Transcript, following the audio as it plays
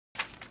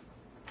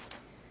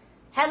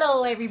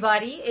Hello,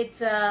 everybody.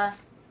 It's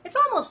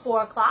almost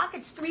 4 o'clock.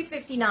 It's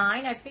 3:59.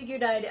 I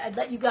figured I'd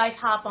let you guys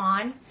hop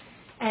on,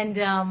 and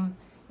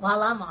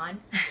while I'm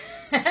on,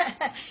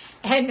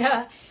 and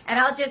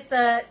I'll just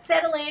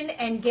settle in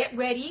and get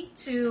ready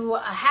to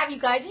have you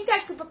guys. And you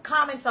guys can put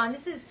comments on. We're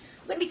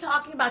going to be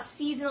talking about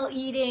seasonal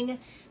eating.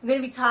 We're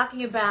going to be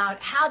talking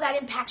about how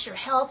that impacts your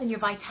health and your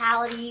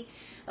vitality.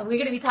 We're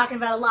going to be talking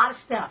about a lot of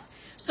stuff.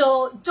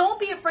 So don't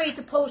be afraid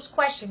to post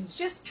questions.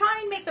 Just try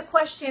and make the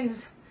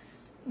questions,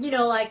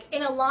 like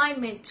in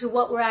alignment to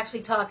what we're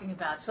actually talking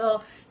about. So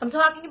if I'm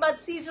talking about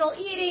seasonal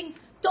eating,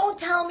 don't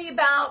tell me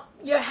about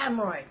your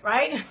hemorrhoid,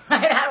 right?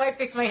 How do I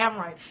fix my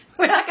hemorrhoid?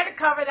 We're not going to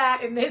cover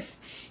that in this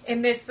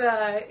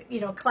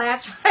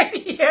class right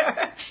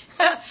here.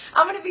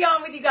 I'm going to be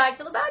on with you guys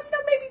till about,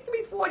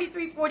 maybe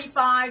 3:40,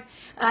 3:45,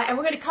 and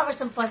we're going to cover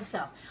some fun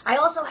stuff. I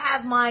also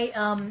have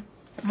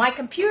my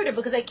computer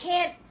because I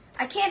can't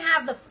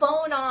have the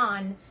phone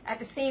on at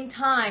the same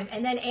time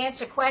and then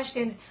answer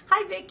questions.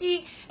 Hi,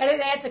 Vicky. And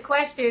then answer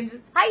questions.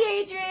 Hi,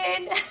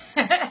 Adrian.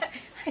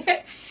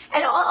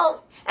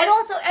 and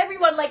also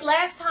everyone, like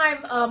last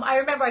time, I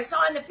remember I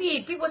saw in the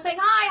feed, people were saying,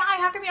 hi,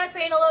 how come you're not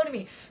saying hello to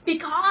me?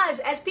 Because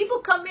as people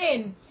come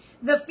in,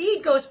 the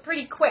feed goes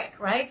pretty quick,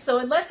 right? So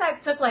unless I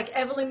took like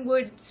Evelyn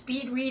Wood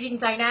speed reading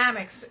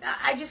dynamics,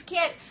 I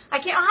can't, hi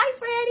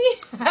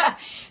Franny,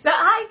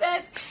 hi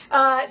Bess.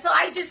 So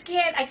I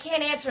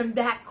can't answer them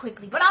that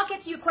quickly, but I'll get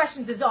to your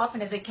questions as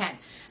often as I can.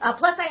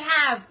 Plus I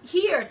have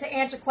here to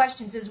answer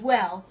questions as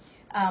well.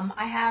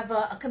 I have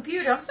a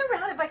computer. I'm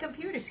surrounded by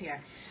computers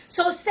here.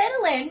 So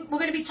settle in. We're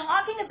going to be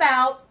talking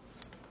about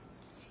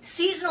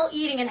seasonal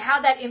eating and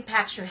how that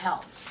impacts your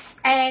health.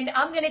 And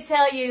I'm going to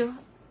tell you,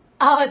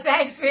 oh,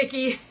 thanks,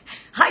 Vicky.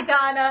 Hi,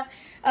 Donna.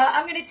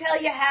 I'm going to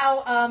tell you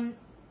how,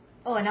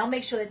 and I'll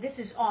make sure that this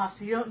is off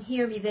so you don't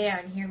hear me there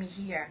and hear me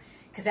here,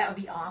 because that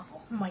would be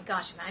awful. Oh, my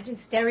gosh, imagine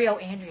stereo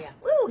Andrea.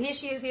 Woo, here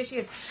she is, here she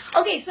is.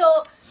 Okay,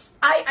 so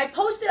I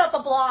posted up a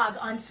blog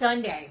on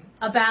Sunday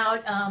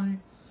about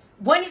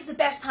when is the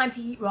best time to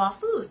eat raw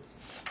foods.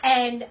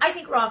 And I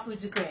think raw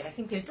foods are great. I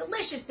think they're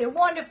delicious, they're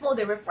wonderful,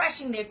 they're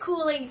refreshing, they're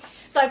cooling.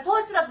 So I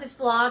posted up this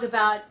blog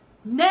about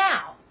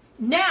now,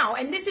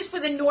 and this is for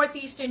the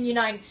northeastern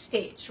United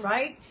States,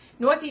 right?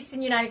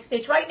 Northeastern United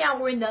States. Right now,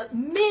 we're in the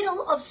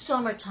middle of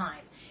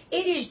summertime.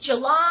 It is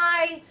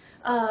July.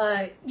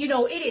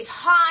 It is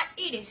hot.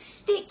 It is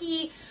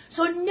sticky.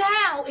 So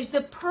now is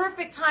the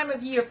perfect time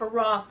of year for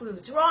raw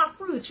foods. Raw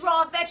fruits,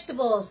 raw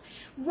vegetables,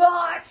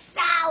 raw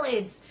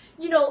salads,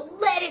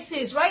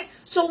 lettuces, right?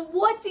 So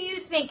what do you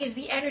think is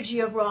the energy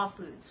of raw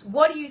foods?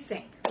 What do you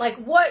think? Like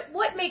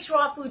what makes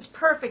raw foods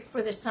perfect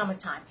for the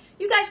summertime?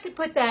 You guys could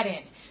put that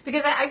in,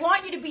 because I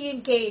want you to be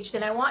engaged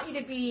and I want you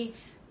to be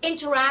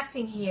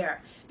interacting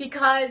here,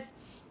 because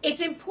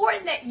it's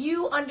important that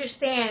you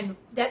understand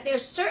that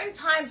there's certain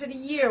times of the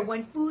year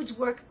when foods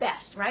work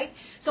best, right?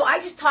 So I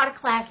just taught a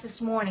class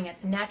this morning at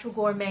the Natural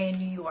Gourmet in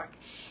New York,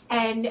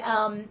 and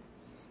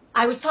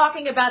I was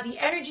talking about the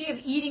energy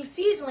of eating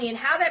seasonally and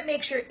how that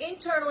makes your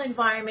internal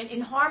environment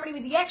in harmony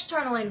with the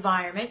external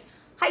environment.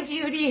 Hi,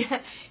 Judy.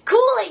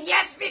 Cooling.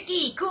 Yes,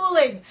 Vicky.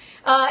 Cooling.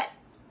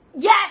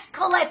 Yes,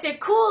 Colette. They're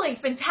cooling.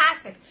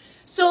 Fantastic.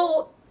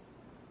 So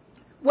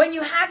when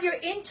you have your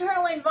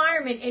internal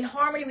environment in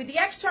harmony with the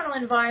external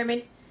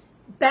environment,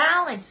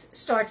 balance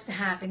starts to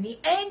happen. The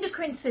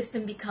endocrine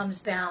system becomes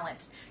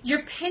balanced.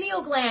 Your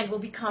pineal gland will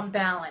become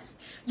balanced.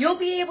 You'll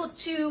be able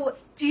to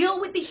deal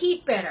with the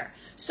heat better.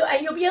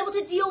 And you'll be able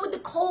to deal with the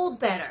cold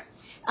better.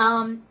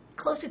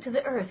 Closer to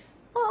the earth.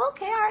 Oh,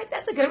 okay, all right,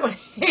 that's a good one,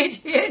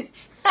 Adrian.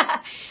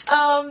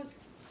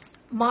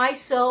 My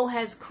soul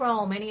has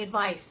chrome. Any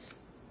advice?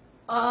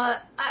 I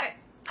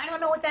don't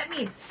know what that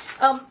means.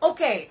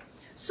 Okay.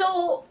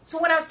 So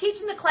when I was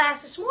teaching the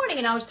class this morning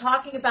and I was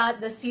talking about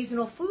the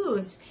seasonal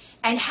foods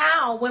and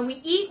how when we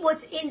eat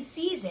what's in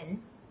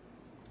season,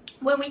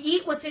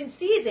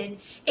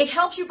 it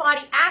helps your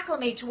body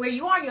acclimate to where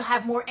you are. You'll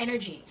have more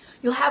energy.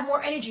 You'll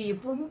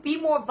be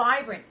more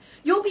vibrant.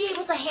 You'll be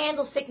able to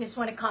handle sickness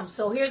when it comes.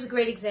 So here's a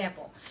great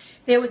example.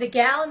 There was a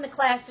gal in the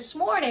class this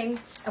morning,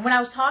 and when I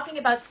was talking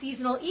about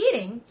seasonal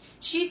eating,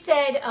 she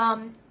said,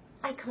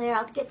 hi Claire,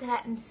 I'll get to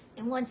that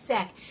in one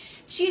sec.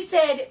 She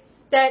said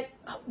that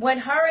when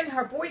her and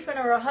her boyfriend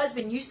or her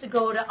husband used to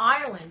go to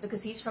Ireland,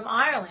 because he's from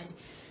Ireland,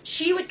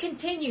 she would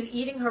continue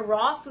eating her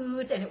raw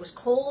foods, and it was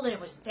cold and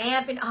it was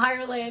damp in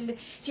Ireland.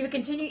 She would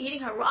continue eating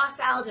her raw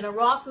salads and her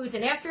raw foods,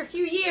 and after a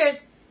few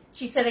years,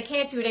 she said, I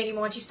can't do it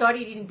anymore, and she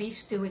started eating beef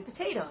stew with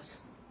potatoes.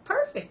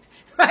 Perfect,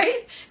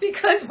 right?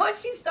 Because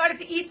once she started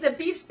to eat the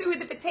beef stew with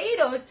the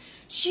potatoes,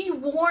 she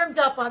warmed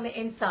up on the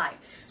inside.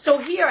 So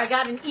here, I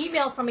got an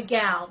email from a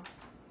gal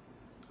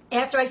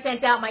after I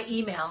sent out my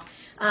email.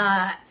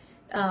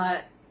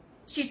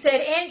 She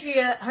said,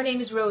 Andrea, her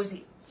name is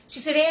Rosie. She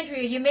said,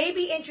 Andrea, you may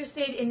be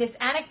interested in this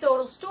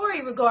anecdotal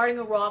story regarding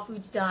a raw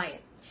foods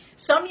diet.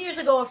 Some years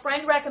ago, a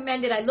friend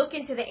recommended I look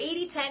into the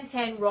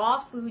 80-10-10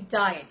 raw food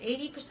diet,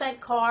 80%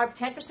 carb,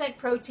 10%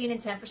 protein,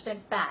 and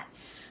 10% fat.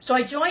 So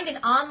I joined an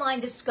online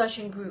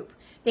discussion group.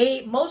 They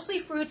ate mostly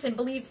fruits and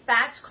believed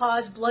fats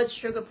caused blood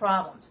sugar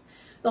problems.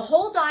 The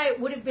whole diet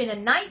would have been a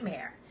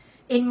nightmare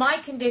in my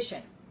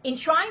condition. In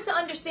trying to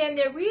understand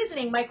their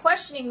reasoning, my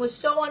questioning was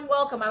so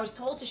unwelcome. I was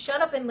told to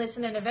shut up and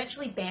listen and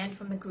eventually banned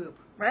from the group,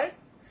 right?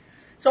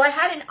 So I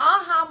had an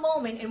aha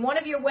moment in one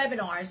of your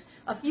webinars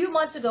a few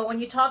months ago when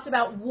you talked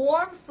about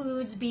warm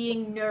foods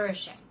being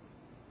nourishing.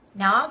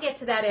 Now, I'll get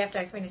to that after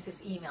I finish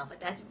this email,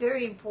 but that's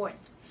very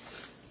important.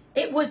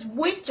 It was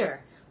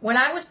winter when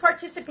I was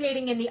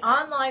participating in the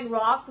online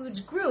raw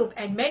foods group,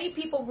 and many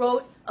people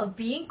wrote of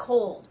being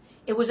cold.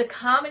 It was a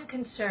common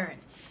concern.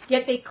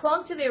 Yet they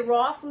clung to their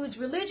raw foods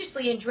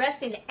religiously and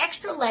dressed in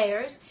extra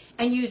layers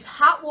and used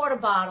hot water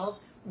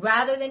bottles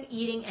rather than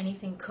eating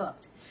anything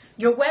cooked.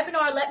 Your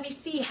webinar let me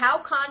see how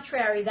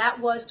contrary that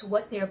was to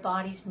what their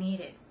bodies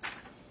needed.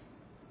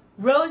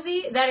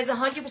 Rosie, that is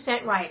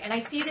 100% right. And I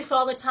see this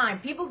all the time.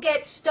 People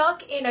get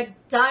stuck in a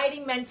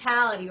dieting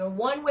mentality or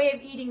one way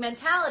of eating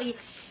mentality,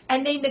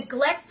 and they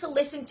neglect to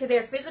listen to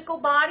their physical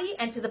body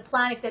and to the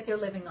planet that they're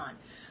living on.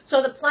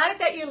 So the planet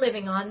that you're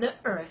living on, the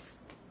Earth,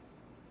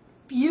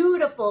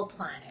 beautiful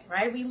planet,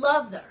 right? We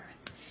love the Earth.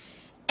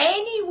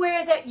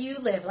 Anywhere that you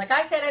live, like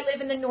I said, I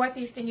live in the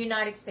northeastern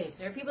United States.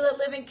 There are people that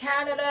live in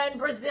Canada and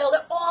Brazil.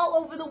 They're all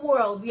over the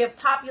world. We have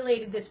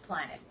populated this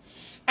planet.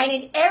 And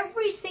in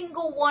every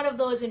single one of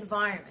those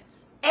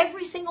environments,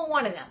 every single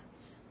one of them,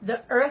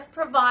 the Earth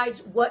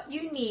provides what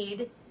you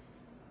need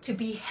to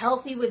be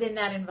healthy within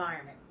that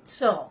environment.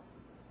 So,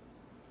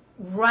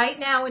 right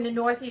now in the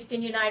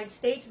northeastern United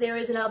States, there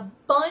is an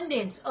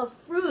abundance of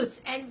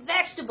fruits and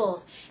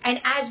vegetables.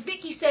 And as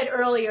Vicky said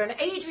earlier,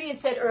 and Adrian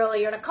said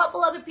earlier, and a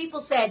couple other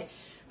people said,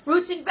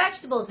 fruits and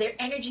vegetables, their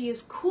energy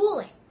is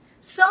cooling.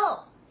 So,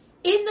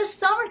 in the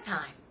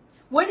summertime,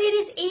 when it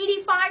is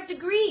 85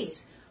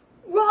 degrees,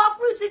 raw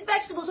fruits and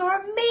vegetables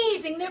are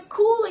amazing. They're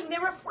cooling,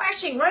 they're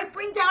refreshing, right?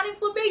 Bring down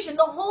inflammation,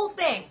 the whole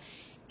thing.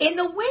 In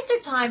the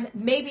wintertime,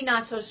 maybe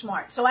not so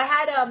smart. So I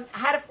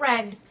had a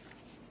friend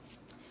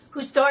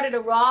who started a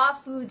raw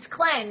foods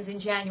cleanse in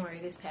January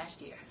this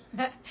past year.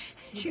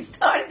 She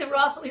started the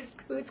raw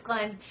foods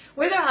cleanse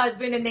with her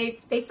husband, and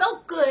they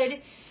felt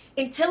good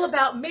until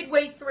about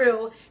midway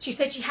through. She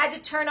said she had to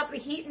turn up the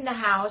heat in the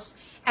house,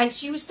 and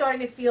she was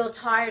starting to feel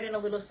tired and a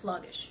little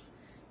sluggish.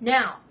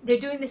 Now, they're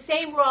doing the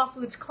same raw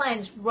foods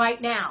cleanse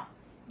right now,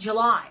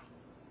 July.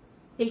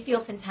 They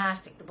feel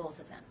fantastic, the both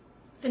of them.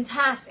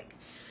 Fantastic.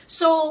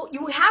 So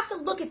you have to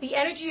look at the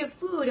energy of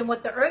food and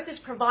what the Earth is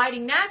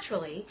providing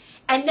naturally,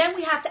 and then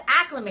we have to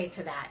acclimate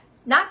to that,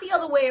 not the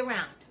other way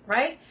around,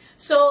 right?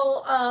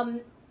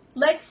 So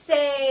let's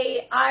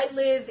say I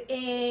live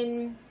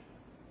in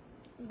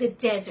the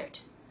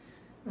desert,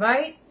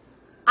 right?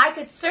 I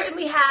could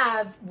certainly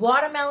have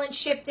watermelon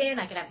shipped in,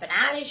 I could have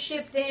bananas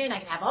shipped in, I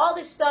could have all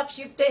this stuff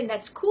shipped in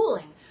that's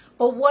cooling.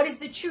 But what is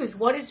the truth?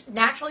 What is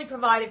naturally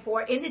provided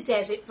for in the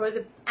desert for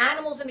the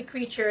animals and the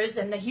creatures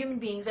and the human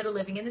beings that are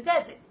living in the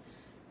desert?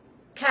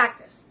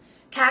 Cactus.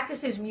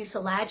 Cactus is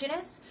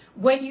mucilaginous.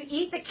 When you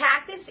eat the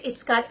cactus,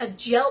 it's got a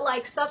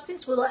gel-like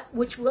substance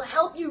which will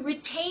help you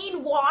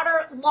retain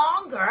water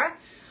longer,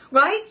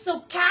 right? So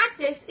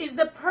cactus is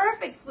the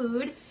perfect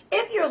food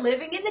if you're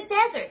living in the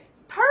desert.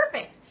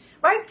 Perfect.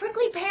 Right?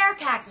 Prickly pear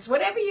cactus,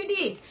 whatever you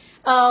need.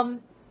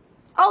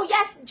 Oh,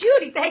 yes,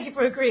 Judy, thank you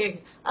for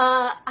agreeing.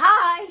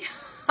 Hi.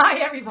 Hi,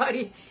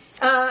 everybody.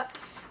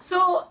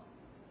 So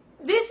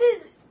this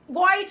is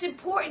why it's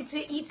important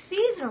to eat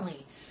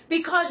seasonally,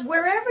 because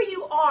wherever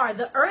you are,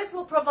 the Earth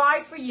will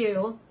provide for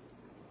you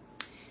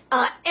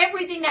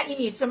everything that you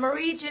need. So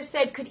Marie just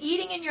said, could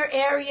eating in your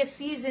area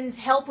seasons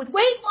help with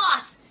weight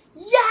loss?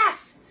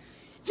 Yes.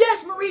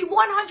 Yes, Marie,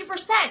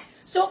 100%.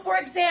 So, for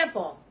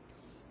example,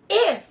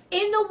 if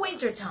in the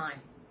wintertime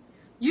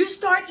you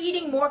start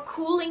eating more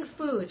cooling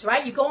foods,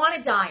 right? You go on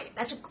a diet.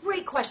 That's a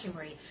great question,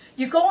 Marie.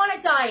 You go on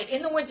a diet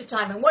in the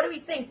wintertime, and what do we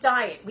think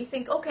diet? We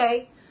think,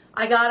 okay,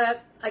 I gotta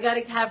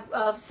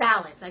have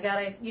salads. I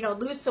gotta,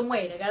 lose some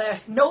weight. I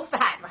gotta, no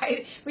fat,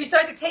 right? We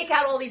start to take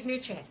out all these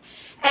nutrients.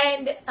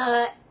 And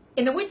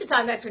in the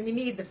wintertime, that's when you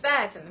need the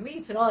fats and the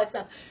meats and all that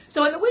stuff.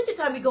 So in the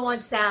wintertime, we go on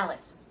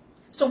salads.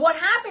 So what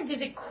happens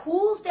is it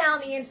cools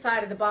down the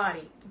inside of the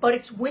body, but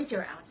it's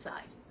winter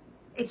outside.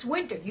 It's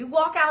winter. You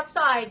walk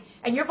outside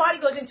and your body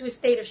goes into a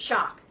state of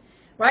shock,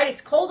 right?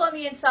 It's cold on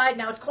the inside.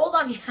 Now it's cold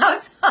on the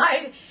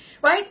outside,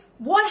 right?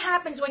 What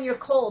happens when you're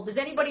cold? Does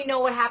anybody know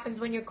what happens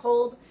when you're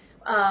cold?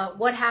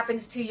 What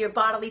happens to your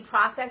bodily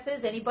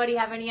processes? Anybody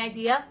have any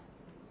idea?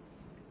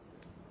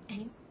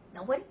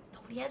 Nobody?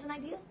 Nobody has an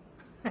idea?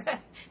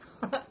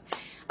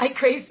 I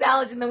crave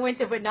salads in the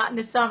winter, but not in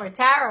the summer.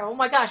 Tara, oh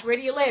my gosh, where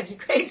do you live? You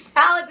crave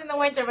salads in the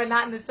winter, but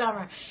not in the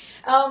summer.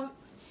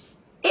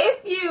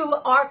 If you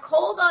are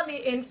cold on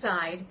the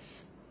inside,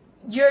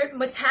 your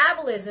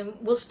metabolism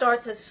will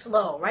start to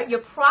slow, right? Your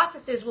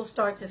processes will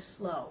start to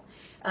slow.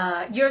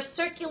 Your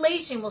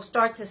circulation will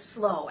start to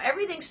slow.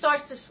 Everything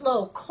starts to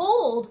slow.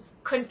 Cold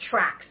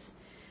contracts,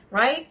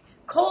 right?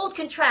 Cold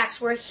contracts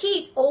where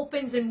heat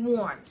opens and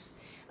warms.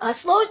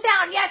 Slows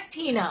down, yes,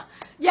 Tina.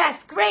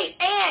 Yes,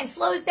 great. And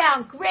slows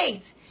down,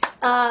 great.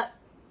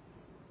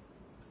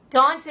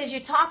 Dawn says, you're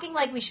talking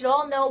like we should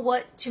all know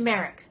what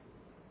turmeric.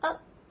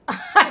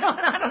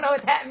 I don't know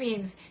what that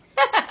means.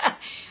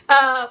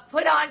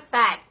 Put on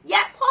fat.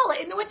 Yeah, Paula,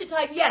 in the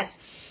wintertime,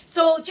 yes.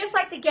 So just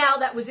like the gal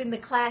that was in the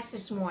class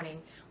this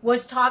morning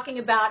was talking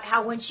about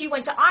how when she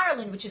went to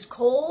Ireland, which is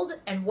cold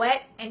and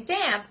wet and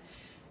damp,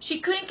 she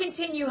couldn't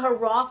continue her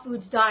raw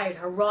foods diet,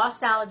 her raw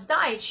salads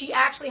diet. She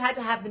actually had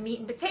to have the meat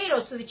and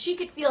potatoes so that she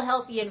could feel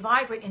healthy and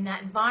vibrant in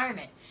that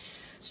environment.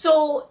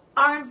 So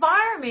our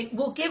environment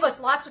will give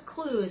us lots of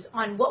clues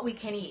on what we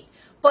can eat.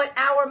 But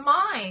our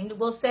mind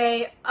will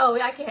say, oh,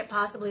 I can't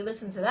possibly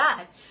listen to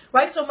that,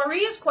 right? So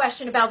Maria's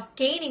question about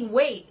gaining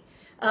weight,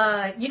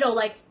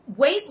 like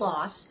weight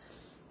loss,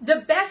 the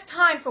best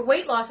time for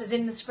weight loss is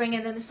in the spring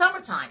and in the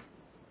summertime.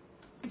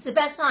 It's the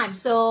best time.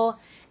 So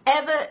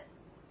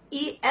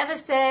Eva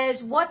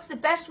says, what's the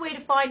best way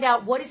to find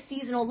out what is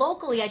seasonal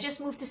locally? I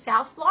just moved to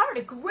South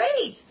Florida.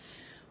 Great.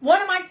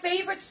 One of my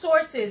favorite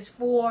sources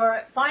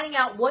for finding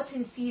out what's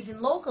in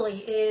season locally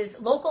is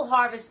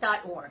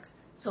localharvest.org.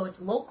 So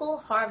it's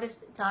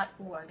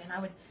localharvest.org, and I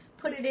would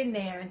put it in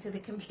there into the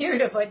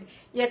computer, but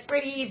yeah, it's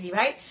pretty easy,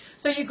 right?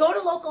 So you go to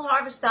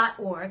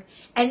localharvest.org,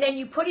 and then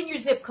you put in your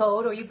zip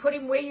code, or you put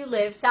in where you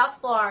live, South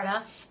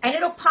Florida, and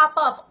it'll pop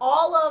up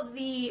all of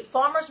the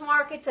farmers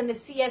markets and the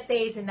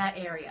CSAs in that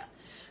area.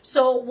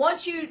 So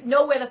once you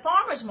know where the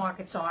farmers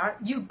markets are,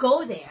 you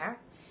go there,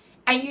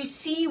 and you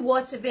see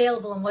what's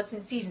available and what's in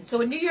season.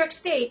 So in New York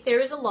State, there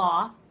is a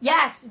law.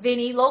 Yes,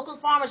 Vinny, local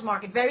farmers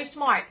market, very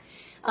smart.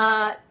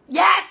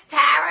 Yes,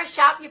 Tara,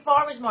 shop your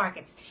farmers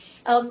markets.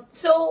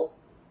 So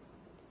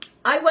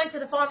I went to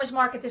the farmers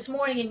market this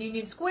morning in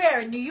Union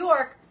Square in New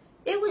York.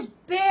 It was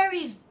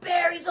berries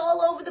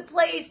all over the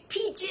place,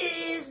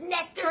 peaches,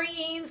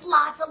 nectarines,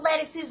 lots of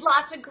lettuces,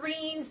 lots of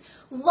greens,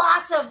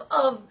 lots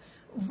of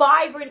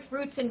vibrant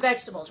fruits and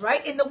vegetables,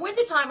 right? In the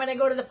wintertime when I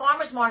go to the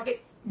farmers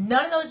market,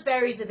 none of those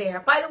berries are there.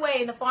 By the way,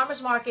 in the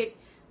farmers market,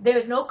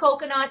 there's no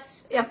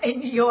coconuts in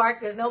New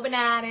York. There's no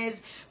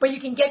bananas. But you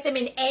can get them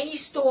in any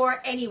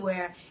store,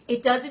 anywhere.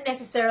 It doesn't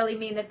necessarily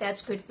mean that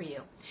that's good for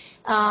you.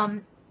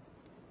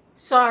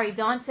 Sorry,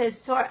 Dawn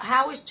says,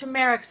 how is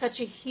turmeric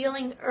such a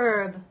healing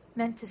herb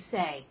meant to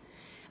say?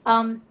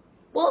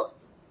 Well,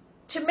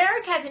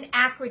 turmeric has an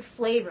acrid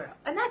flavor.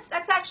 And that's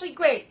actually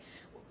great.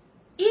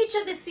 Each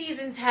of the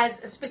seasons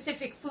has a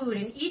specific food.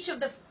 And each of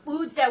the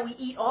foods that we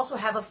eat also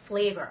have a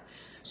flavor.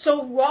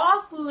 So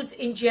raw foods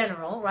in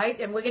general, right,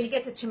 and we're going to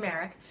get to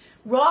turmeric,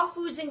 raw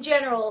foods in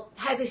general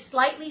has a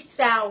slightly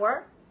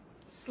sour,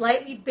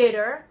 slightly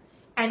bitter,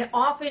 and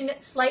often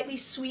slightly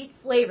sweet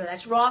flavor.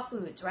 That's raw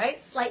foods,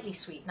 right? Slightly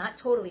sweet, not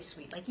totally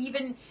sweet. Like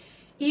even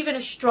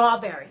a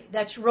strawberry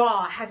that's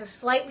raw has a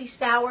slightly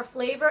sour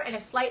flavor and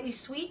a slightly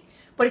sweet,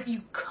 but if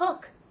you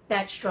cook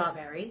that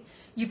strawberry,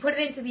 you put it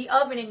into the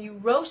oven and you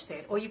roast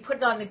it, or you put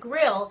it on the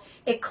grill,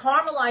 it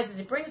caramelizes,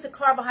 it brings the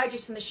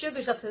carbohydrates and the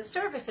sugars up to the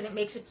surface, and it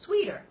makes it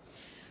sweeter.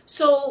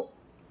 So,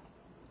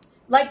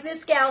 like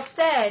this gal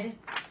said,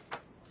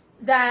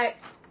 that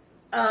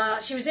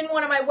she was in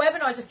one of my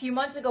webinars a few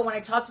months ago when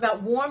I talked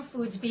about warm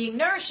foods being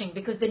nourishing,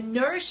 because the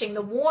nourishing,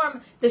 the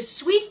warm, the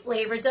sweet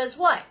flavor does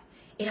what?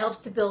 It helps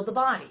to build the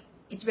body.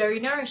 It's very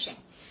nourishing.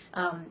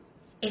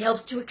 It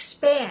helps to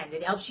expand.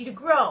 It helps you to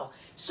grow.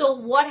 So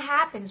what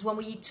happens when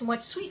we eat too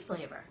much sweet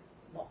flavor?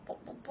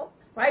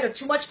 Right? Or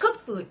too much cooked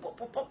food?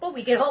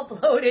 We get all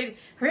bloated,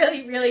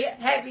 really, really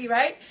heavy,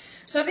 right?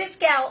 So this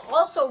gal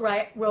also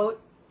wrote,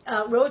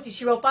 Rosie,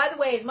 she wrote, by the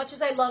way, as much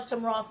as I love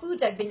some raw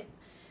foods, I've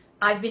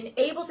been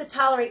able to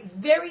tolerate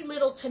very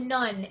little to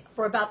none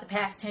for about the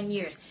past 10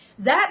 years.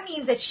 That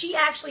means that she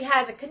actually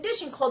has a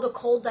condition called a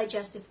cold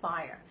digestive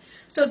fire.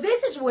 So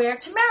this is where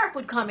turmeric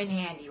would come in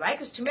handy, right?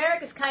 Because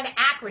turmeric is kind of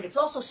acrid. It's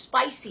also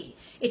spicy.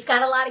 It's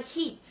got a lot of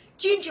heat.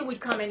 Ginger would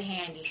come in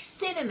handy.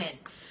 Cinnamon.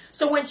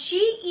 So when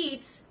she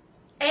eats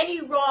any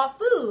raw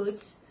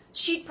foods,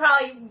 she'd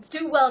probably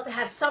do well to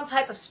have some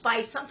type of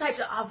spice, some type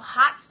of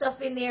hot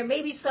stuff in there,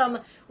 maybe some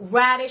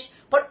radish,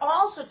 but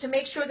also to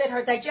make sure that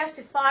her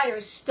digestive fire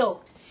is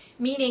stoked,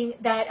 meaning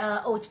that,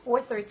 it's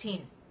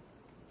 4:13,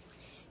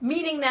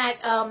 meaning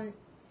that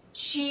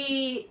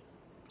she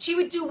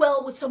would do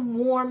well with some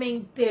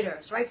warming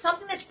bitters, right?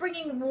 Something that's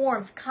bringing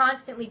warmth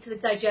constantly to the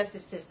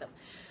digestive system.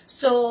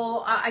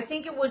 So I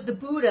think it was the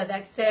Buddha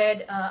that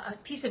said a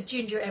piece of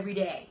ginger every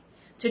day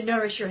to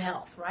nourish your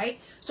health, right?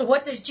 So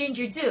what does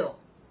ginger do,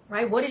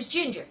 right? What is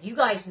ginger? You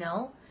guys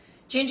know.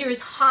 Ginger is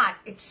hot.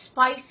 It's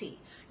spicy.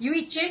 You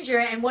eat ginger,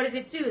 and what does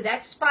it do?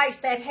 That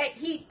spice, that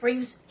heat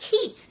brings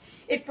heat.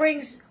 It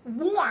brings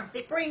warmth.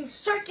 It brings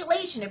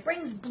circulation. It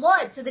brings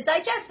blood to the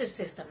digestive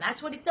system.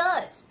 That's what it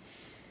does.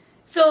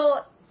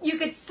 So you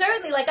could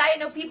certainly, like I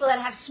know people that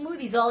have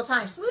smoothies all the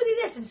time. Smoothie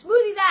this and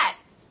smoothie that.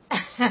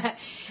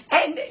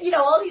 And,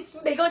 all these,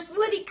 they go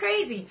smoothie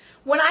crazy.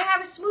 When I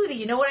have a smoothie,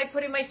 you know what I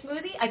put in my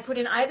smoothie? I put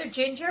in either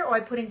ginger or I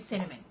put in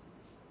cinnamon.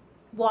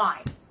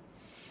 Why?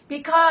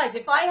 Because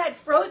if I had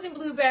frozen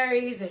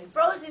blueberries and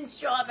frozen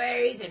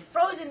strawberries and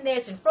frozen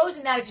this and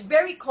frozen that, it's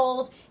very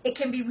cold. It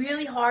can be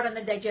really hard on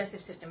the digestive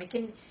system. It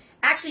can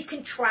actually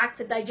contract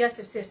the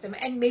digestive system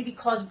and maybe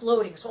cause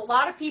bloating. So a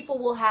lot of people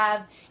will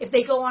have, if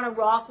they go on a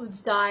raw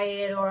foods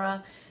diet or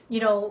a,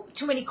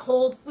 too many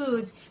cold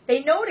foods,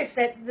 they notice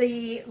that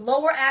the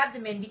lower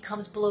abdomen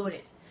becomes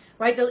bloated,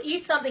 right? They'll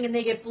eat something and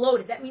they get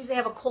bloated. That means they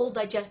have a cold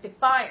digestive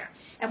fire.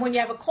 And when you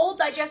have a cold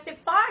digestive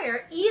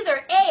fire,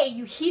 either A,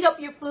 you heat up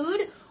your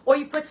food, or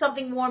you put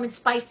something warm and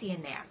spicy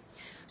in there.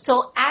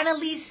 So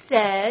Annalise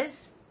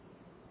says,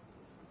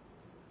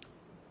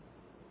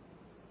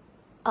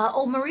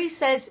 Marie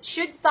says,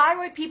 should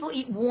thyroid people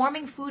eat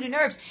warming food and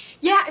herbs?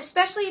 Yeah,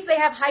 especially if they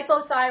have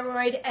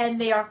hypothyroid and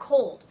they are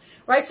cold,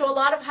 right? So a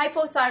lot of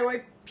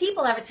hypothyroid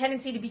people have a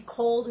tendency to be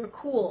cold or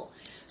cool.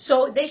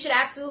 So they should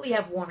absolutely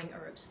have warming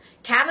herbs.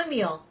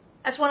 Chamomile,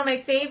 that's one of my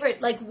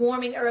favorite, like,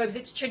 warming herbs.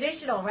 It's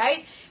traditional,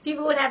 right?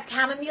 People would have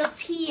chamomile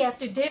tea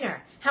after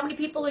dinner. How many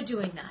people are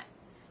doing that?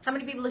 How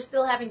many people are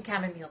still having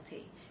chamomile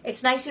tea?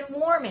 It's nice and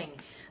warming.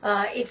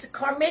 It's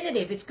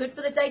carminative. It's good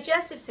for the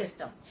digestive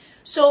system.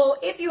 So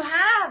if you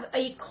have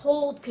a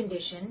cold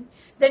condition,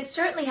 then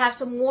certainly have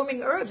some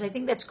warming herbs. I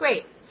think that's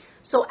great.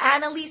 So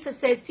Annalisa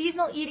says,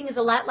 seasonal eating is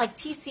a lot like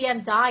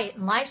TCM diet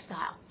and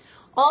lifestyle.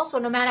 Also,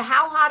 no matter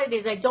how hot it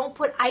is, I don't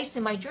put ice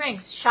in my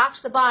drinks.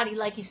 Shocks the body,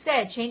 like you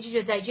said, changes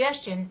your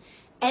digestion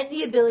and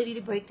the ability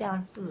to break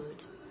down food.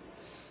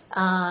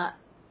 I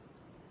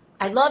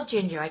love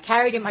ginger. I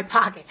carry it in my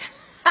pocket.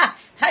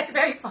 That's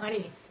very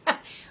funny.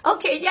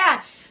 Okay,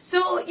 yeah.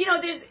 So,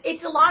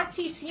 it's a lot of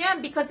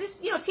TCM because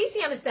this,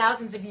 TCM is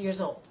thousands of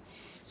years old.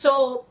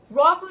 So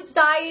raw foods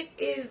diet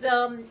is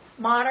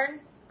modern.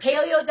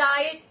 Paleo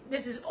diet,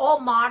 this is all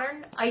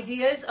modern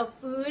ideas of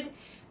food.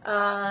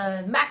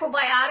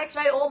 Macrobiotics,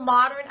 right? All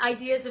modern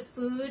ideas of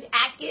food.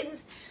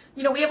 Atkins,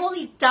 we have all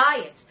these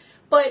diets.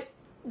 But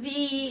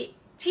the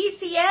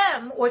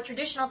TCM, or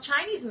traditional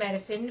Chinese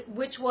medicine,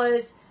 which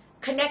was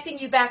connecting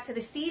you back to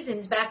the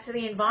seasons, back to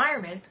the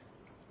environment,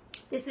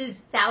 this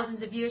is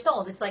thousands of years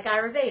old. It's like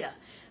Ayurveda,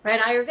 right?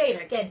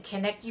 Ayurveda, again,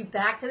 connect you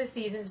back to the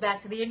seasons,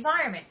 back to the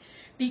environment,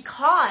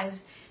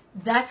 because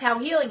that's how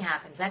healing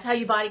happens. That's how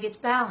your body gets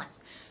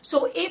balanced.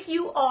 So if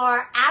you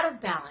are out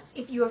of balance,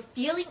 if you are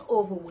feeling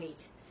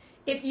overweight,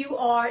 if you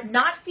are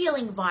not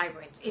feeling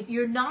vibrant, if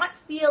you're not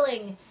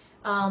feeling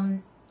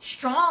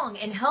strong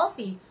and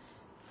healthy,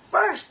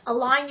 first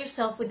align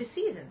yourself with the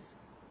seasons.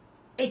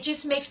 It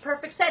just makes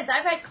perfect sense.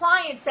 I've had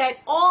clients that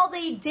all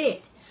they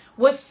did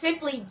was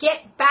simply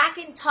get back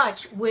in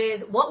touch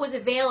with what was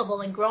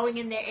available and growing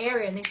in their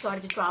area, and they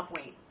started to drop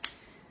weight,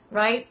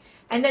 right?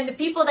 And then the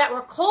people that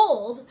were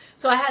cold,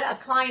 so I had a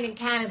client in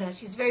Canada,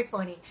 she's very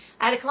funny.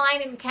 I had a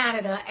client in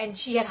Canada, and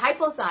she had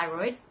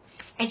hypothyroid,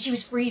 and she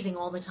was freezing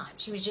all the time.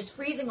 She was just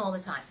freezing all the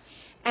time.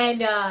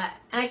 And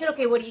I said,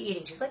 okay, what are you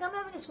eating? She's like, I'm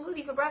having a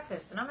smoothie for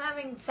breakfast, and I'm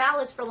having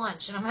salads for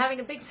lunch, and I'm having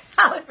a big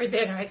salad for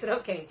dinner. I said,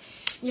 okay.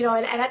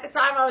 And at the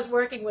time I was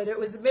working with her, it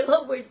was the middle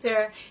of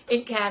winter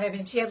in Canada,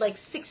 and she had like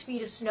 6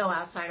 feet of snow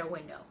outside her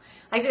window.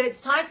 I said,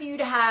 it's time for you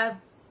to have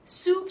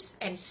soups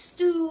and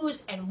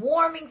stews and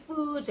warming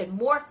foods and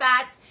more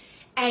fats.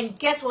 And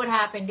guess what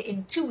happened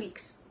in 2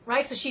 weeks?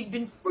 Right? So she'd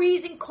been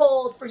freezing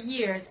cold for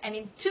years, and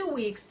in 2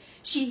 weeks,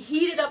 she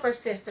heated up her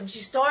system. She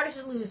started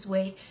to lose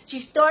weight. She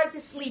started to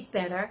sleep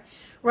better,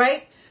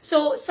 right?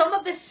 So some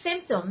of the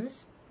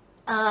symptoms,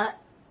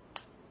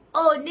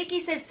 Nikki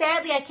says,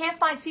 sadly, I can't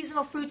find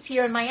seasonal fruits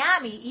here in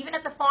Miami. Even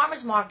at the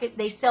farmer's market,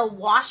 they sell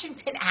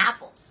Washington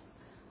apples.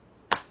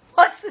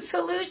 What's the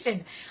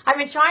solution? I've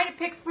been trying to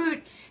pick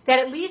fruit that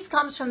at least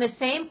comes from the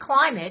same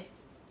climate.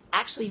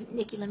 Actually,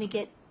 Nikki, let me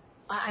get,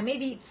 I may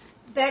be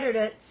better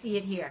to see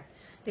it here,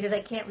 because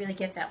I can't really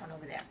get that one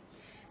over there.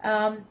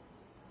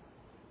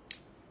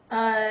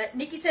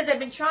 Nikki says, I've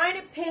been trying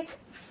to pick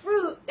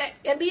fruit that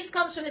at least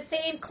comes from the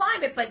same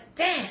climate, but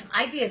damn,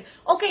 ideas.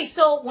 Okay,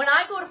 so when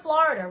I go to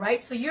Florida,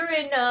 right? So you're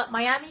in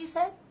Miami, you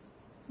said?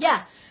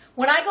 Yeah.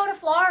 When I go to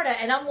Florida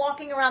and I'm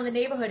walking around the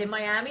neighborhood in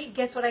Miami,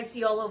 guess what I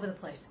see all over the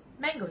place?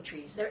 Mango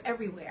trees. They're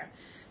everywhere.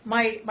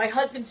 My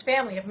husband's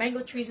family have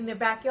mango trees in their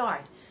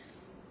backyard.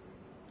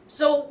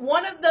 So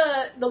one of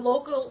the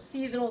local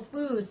seasonal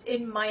foods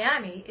in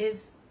Miami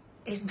is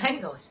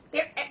mangoes.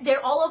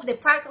 They're all over. They're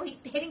practically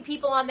hitting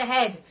people on the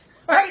head,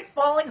 right?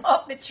 Falling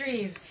off the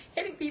trees,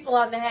 hitting people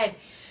on the head.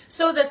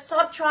 So the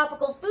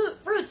subtropical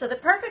fruits are the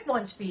perfect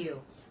ones for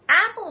you.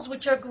 Apples,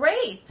 which are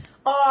great,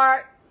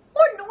 are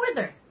more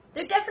northern.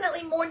 They're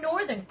definitely more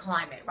northern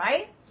climate,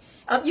 right?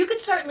 You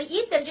could certainly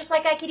eat them just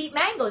like I could eat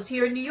mangoes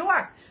here in New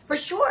York, for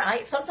sure.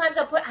 Sometimes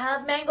I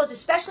have mangoes,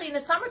 especially in the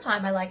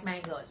summertime. I like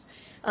mangoes.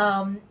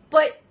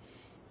 But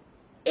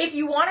if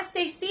you want to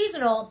stay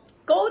seasonal,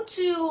 go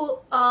to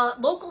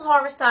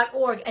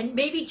localharvest.org and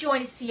maybe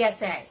join a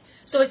CSA.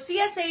 So a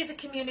CSA is a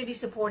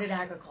community-supported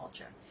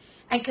agriculture.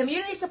 And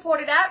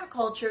community-supported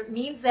agriculture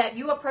means that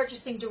you are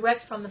purchasing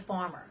direct from the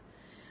farmer.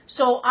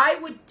 So I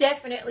would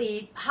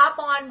definitely hop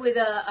on with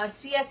a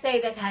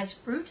CSA that has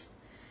fruit,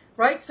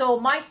 right? So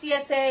my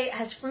CSA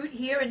has fruit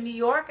here in New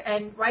York,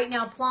 and right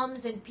now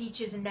plums and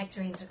peaches and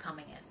nectarines are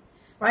coming in,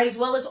 right? As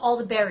well as all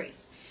the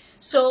berries.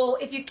 So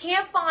if you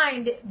can't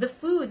find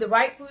the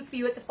right food for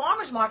you at the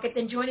farmer's market,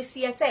 then join a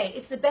CSA.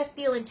 It's the best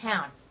deal in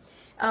town.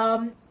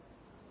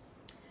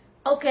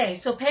 Okay,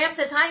 so Pam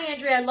says, hi,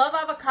 Andrea. I love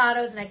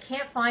avocados and I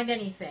can't find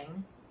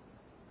anything.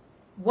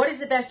 What is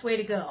the best way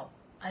to go?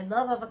 I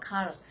love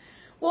avocados.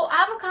 Well,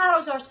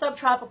 avocados are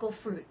subtropical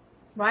fruit,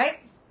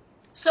 right?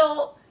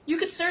 So you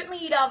could certainly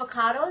eat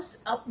avocados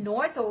up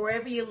north or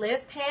wherever you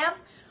live, Pam.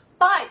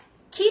 But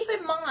keep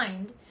in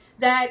mind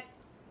that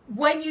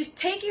when you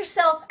take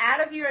yourself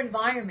out of your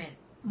environment,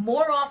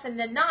 more often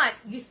than not,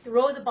 you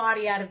throw the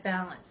body out of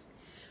balance.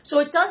 So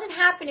it doesn't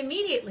happen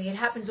immediately. It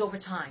happens over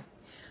time.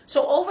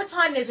 So over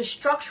time, there's a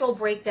structural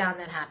breakdown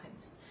that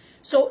happens.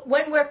 So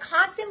when we're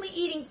constantly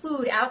eating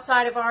food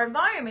outside of our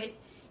environment,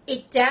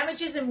 it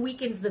damages and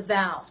weakens the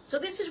valves. So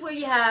this is where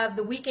you have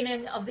the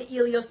weakening of the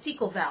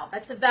ileocecal valve.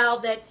 That's a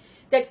valve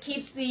that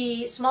keeps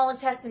the small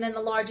intestine and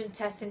the large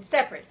intestine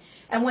separate.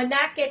 And when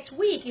that gets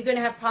weak, you're going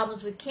to have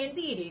problems with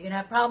candida. You're going to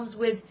have problems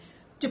with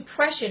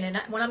depression.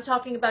 And when I'm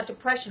talking about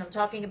depression, I'm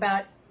talking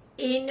about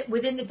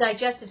within the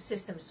digestive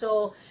system.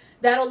 So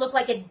that'll look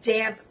like a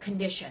damp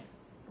condition,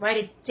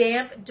 right? A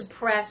damp,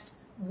 depressed,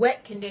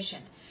 wet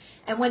condition.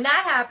 And when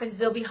that happens,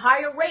 there'll be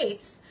higher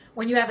rates.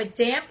 When you have a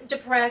damp,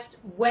 depressed,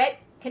 wet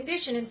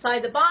condition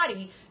inside the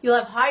body, you'll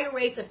have higher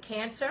rates of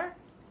cancer,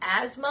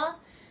 asthma,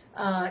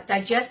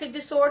 digestive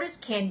disorders,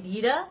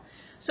 candida.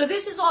 So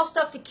this is all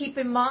stuff to keep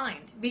in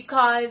mind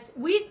because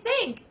we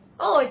think,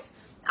 oh, it's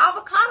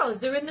avocados,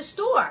 they're in the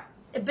store.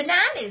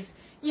 Bananas,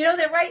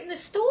 they're right in the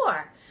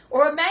store.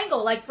 Or a mango,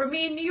 like for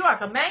me in New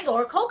York, a mango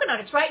or a coconut,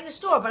 it's right in the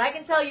store. But I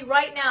can tell you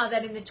right now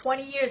that in the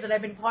 20 years that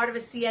I've been part of a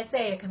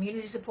CSA, a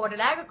community-supported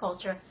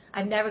agriculture,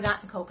 I've never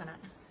gotten a coconut.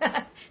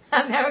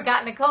 I've never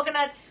gotten a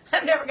coconut.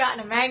 I've never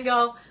gotten a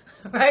mango,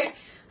 right?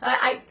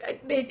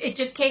 It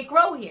just can't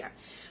grow here.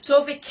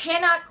 So if it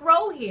cannot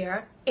grow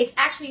here, it's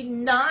actually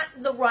not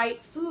the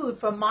right food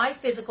for my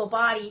physical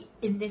body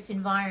in this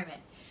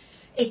environment.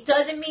 It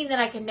doesn't mean that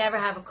I can never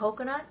have a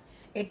coconut.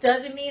 It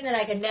doesn't mean that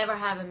I can never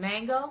have a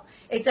mango.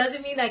 It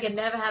doesn't mean I can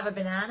never have a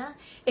banana.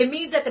 It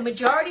means that the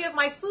majority of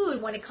my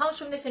food, when it comes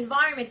from this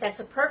environment,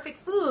 that's a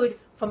perfect food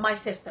for my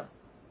system,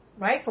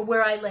 right? For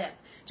where I live.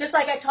 Just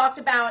like I talked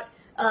about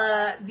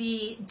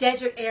the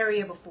desert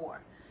area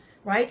before,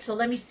 right? So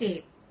let me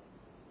see.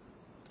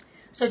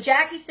 So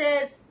Jackie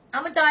says,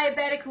 I'm a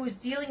diabetic who is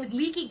dealing with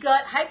leaky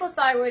gut,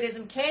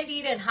 hypothyroidism,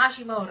 candida, and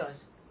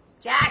Hashimoto's.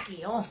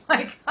 Jackie, oh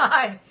my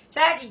God.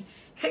 Jackie,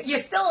 you're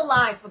still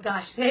alive, for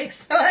gosh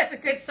sakes, so that's a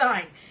good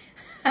sign.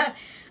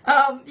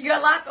 You got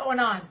a lot going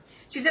on.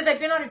 She says, I've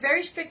been on a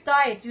very strict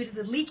diet due to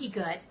the leaky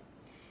gut.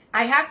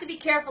 I have to be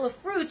careful of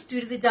fruits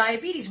due to the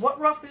diabetes. What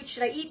raw fruits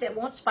should I eat that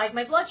won't spike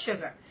my blood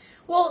sugar?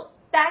 Well,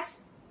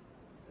 that's,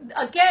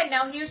 again,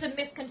 now here's a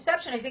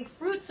misconception. I think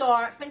fruits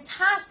are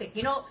fantastic.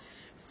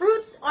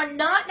 Fruits are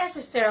not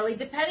necessarily,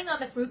 depending on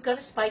the fruit, going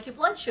to spike your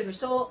blood sugar.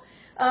 So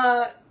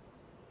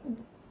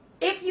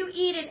if you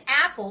eat an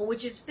apple,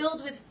 which is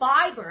filled with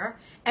fiber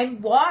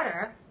and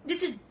water,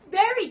 this is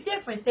very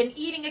different than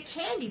eating a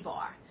candy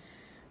bar,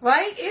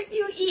 right? If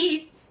you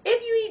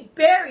eat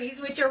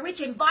berries, which are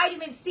rich in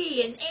vitamin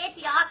C and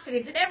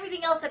antioxidants and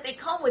everything else that they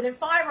come with, and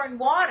fiber and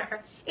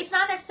water, it's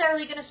not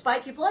necessarily going to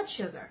spike your blood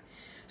sugar.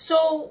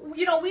 So,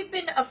 we've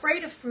been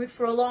afraid of fruit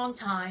for a long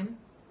time,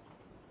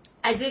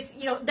 as if,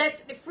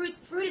 that's fruit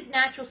is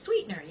natural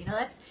sweetener.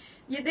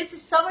 This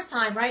is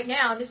summertime right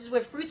now. This is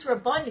where fruits are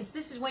abundant.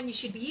 This is when you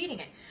should be eating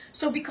it.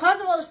 So because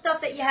of all the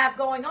stuff that you have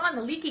going on,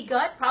 the leaky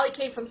gut probably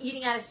came from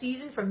eating out of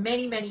season for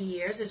many, many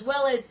years, as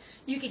well as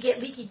you could get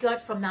leaky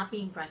gut from not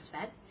being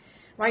breastfed,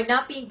 right?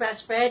 Not being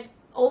breastfed,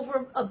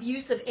 over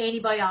abuse of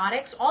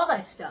antibiotics, all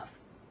that stuff.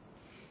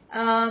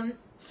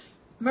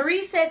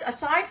 Marie says,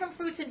 aside from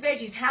fruits and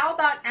veggies, how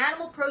about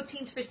animal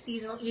proteins for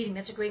seasonal eating?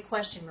 That's a great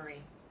question,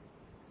 Marie.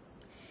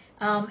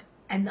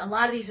 And a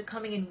lot of these are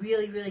coming in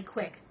really, really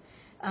quick.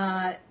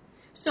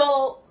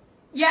 So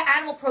yeah,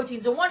 animal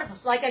proteins are wonderful.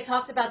 So like I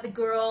talked about the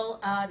girl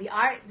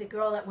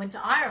that went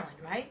to Ireland,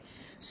 right?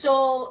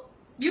 So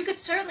you could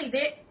certainly,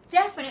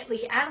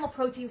 definitely animal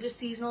proteins are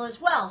seasonal as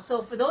well.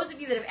 So for those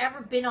of you that have ever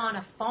been on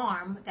a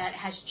farm that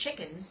has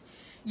chickens,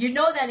 you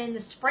know that in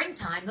the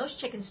springtime, those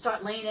chickens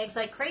start laying eggs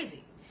like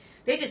crazy.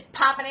 They're just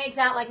popping eggs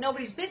out like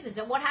nobody's business.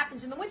 And what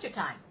happens in the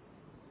wintertime?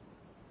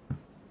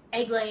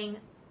 Egg laying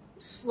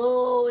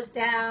slows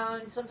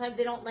down. Sometimes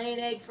they don't lay an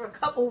egg for a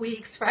couple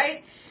weeks,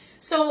 right?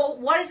 So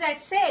what does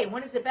that say?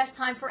 When is the best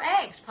time for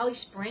eggs? Probably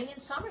spring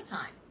and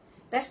summertime.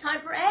 Best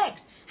time for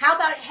eggs. How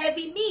about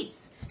heavy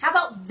meats? How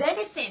about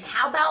venison?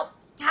 How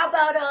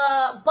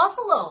about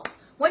buffalo?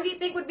 When do you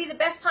think would be the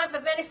best time for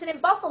venison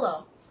and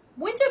buffalo?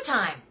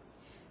 Wintertime.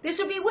 This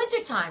would be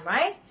wintertime,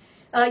 right?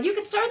 You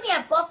could certainly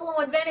have buffalo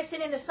and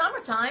venison in the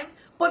summertime,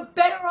 but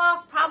better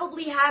off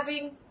probably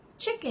having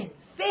chicken,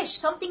 fish,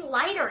 something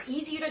lighter,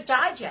 easier to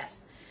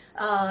digest.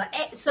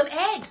 Some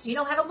eggs,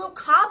 have a little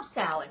Cobb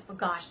salad, for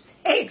gosh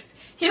sakes.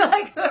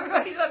 Like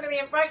everybody's under the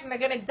impression they're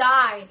going to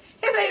die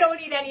if they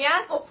don't eat any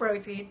animal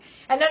protein.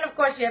 And then, of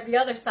course, you have the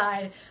other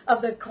side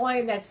of the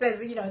coin that says,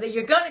 that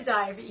you're going to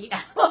die if you eat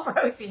animal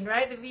protein,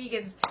 right? The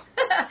vegans.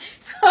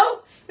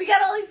 So we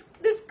got all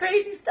this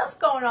crazy stuff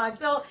going on.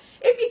 So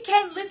if you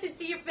can, listen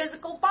to your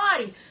physical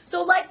body.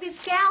 So like this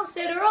gal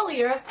said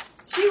earlier,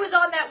 she was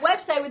on that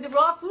website with the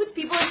raw foods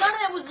people, and none of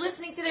them was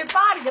listening to their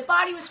body. The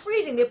body was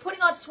freezing. They're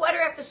putting on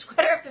sweater after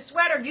sweater after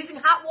sweater, using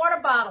hot water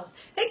bottles.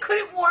 They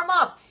couldn't warm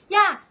up.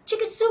 Yeah,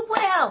 chicken soup would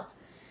have helped.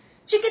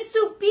 Chicken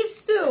soup, beef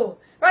stew,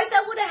 right?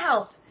 That would have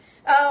helped.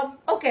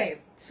 Okay,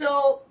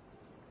 so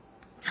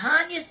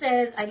Tanya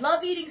says, I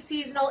love eating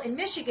seasonal in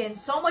Michigan.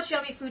 So much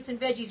yummy fruits and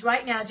veggies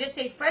right now. Just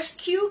ate fresh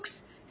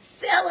cukes,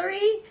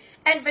 celery,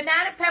 and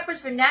banana peppers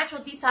for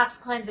natural detox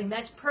cleansing.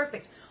 That's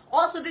perfect.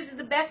 Also, this is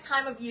the best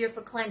time of year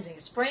for cleansing.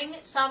 Spring,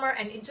 summer,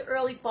 and into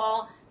early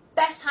fall.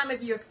 Best time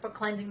of year for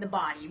cleansing the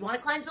body. You want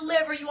to cleanse the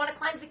liver. You want to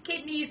cleanse the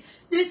kidneys.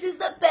 This is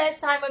the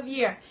best time of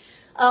year.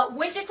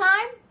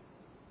 Wintertime,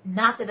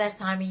 not the best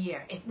time of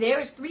year. If there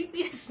is 3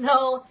 feet of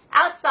snow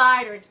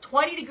outside or it's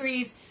 20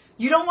 degrees,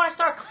 you don't want to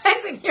start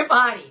cleansing your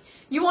body.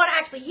 You want to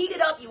actually heat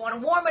it up. You want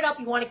to warm it up.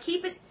 You want to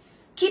keep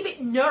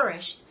it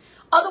nourished.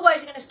 Otherwise,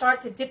 you're going to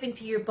start to dip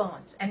into your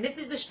bones. And this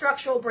is the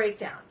structural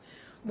breakdown.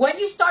 When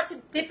you start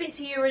to dip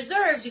into your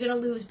reserves, you're going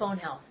to lose bone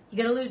health.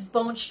 You're going to lose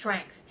bone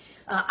strength.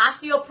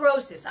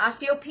 Osteoporosis,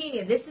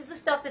 osteopenia. This is the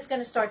stuff that's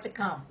going to start to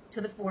come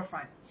to the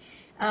forefront.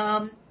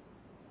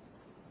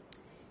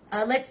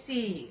 Let's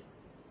see.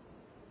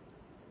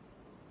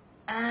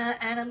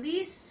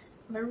 Annalise,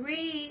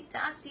 Marie,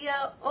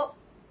 Dacia. Oh,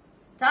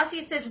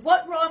 Dacia says,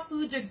 what raw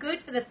foods are good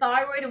for the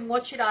thyroid and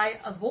what should I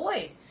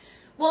avoid?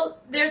 Well,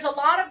 there's a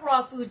lot of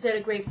raw foods that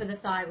are great for the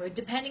thyroid,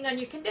 depending on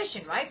your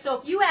condition, right? So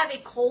if you have a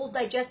cold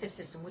digestive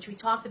system, which we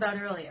talked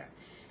about earlier,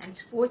 and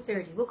it's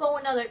 4:30, we'll go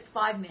another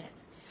 5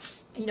 minutes,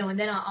 and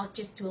then I'll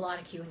just do a lot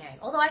of Q&A.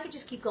 Although I could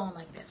just keep going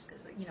like this, because,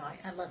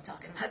 I love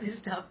talking about this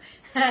stuff.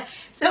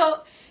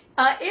 So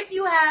if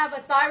you have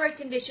a thyroid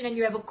condition and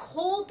you have a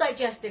cold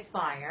digestive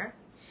fire,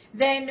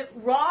 then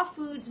raw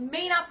foods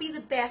may not be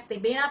the best. They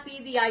may not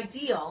be the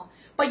ideal,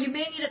 but you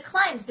may need a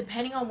cleanse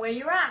depending on where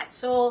you're at.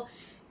 So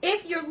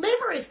if your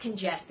liver is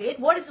congested,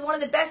 what is one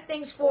of the best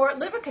things for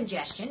liver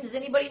congestion? Does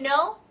anybody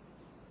know?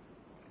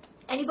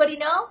 Anybody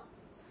know?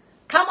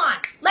 Come on,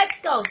 let's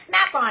go.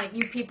 Snap on it,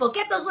 you people.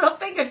 Get those little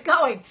fingers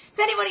going. Does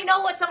anybody know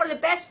what some of the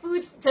best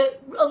foods to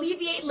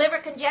alleviate liver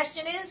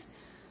congestion is?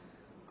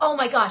 Oh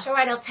my gosh, all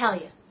right, I'll tell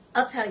you.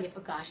 I'll tell you for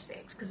gosh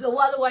sakes, because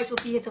otherwise we'll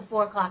be here till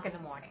 4 o'clock in the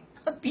morning.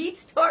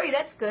 Beets, Tori,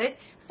 that's good.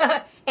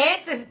 Ann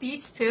says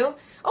beets too.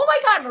 Oh my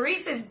God, Marie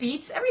says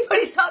beets.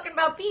 Everybody's talking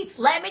about beets.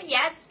 Lemon,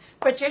 yes.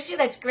 Patricia,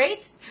 that's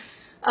great.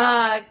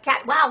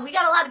 Kat, wow, we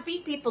got a lot of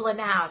beet people in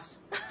the house.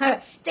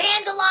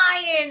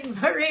 Dandelion,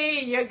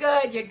 Marie, you're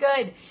good, you're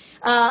good.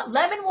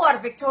 Lemon water,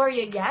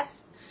 Victoria,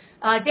 yes.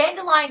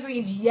 Dandelion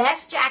greens,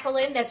 yes,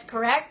 Jacqueline, that's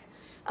correct.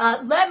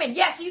 Lemon,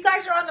 yes, you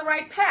guys are on the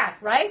right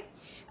path, right?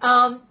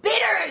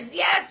 Bitters,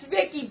 yes,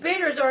 Vicky,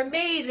 bitters are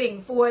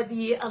amazing for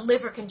the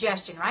liver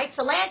congestion, right?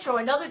 Cilantro,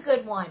 another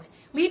good one.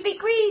 Leafy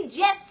greens,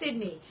 yes,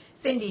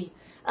 Cindy.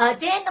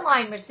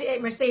 Dandelion,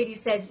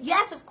 Mercedes says,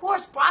 yes, of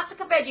course,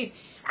 brassica veggies.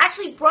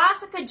 Actually,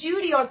 brassica,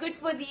 Judy, are good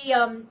for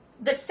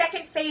the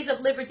second phase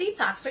of liver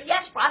detox. So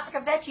yes,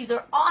 brassica veggies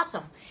are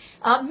awesome.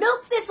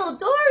 Milk thistle,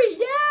 Dory,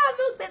 yeah,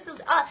 milk thistle.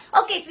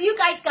 Okay, so you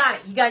guys got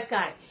it. You guys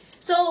got it.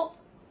 So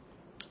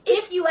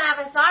if you have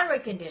a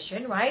thyroid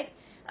condition, right,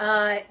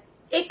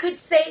 it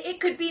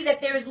could be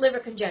that there is liver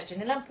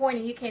congestion. And I'm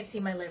pointing, you can't see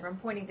my liver. I'm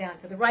pointing down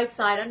to the right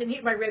side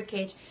underneath my rib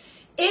cage.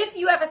 If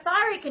you have a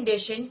thyroid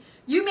condition,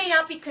 you may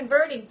not be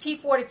converting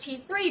T4 to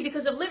T3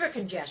 because of liver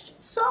congestion.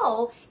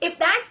 So if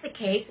that's the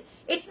case,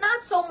 it's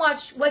not so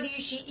much whether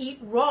you should eat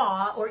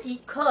raw or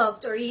eat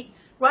cooked or eat,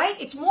 right?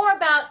 It's more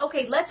about,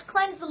 okay, let's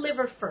cleanse the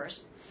liver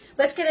first.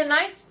 Let's get a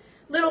nice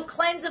little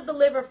cleanse of the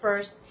liver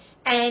first,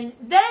 and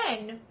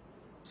then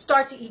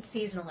start to eat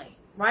seasonally,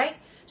 right?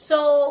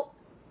 So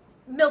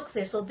milk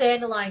thistle,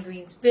 dandelion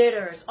greens,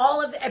 bitters,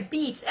 all of the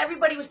beets,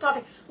 everybody was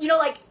talking,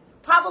 like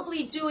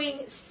probably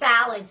doing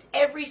salads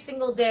every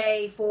single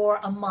day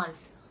for a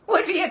month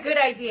would be a good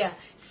idea.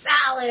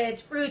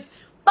 Salads, fruits.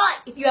 But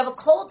if you have a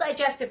cold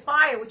digestive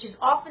fire, which is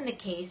often the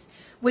case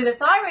with a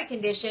thyroid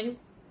condition,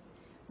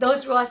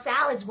 those raw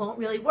salads won't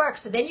really work.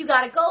 So then you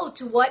got to go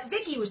to what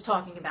Vicky was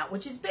talking about,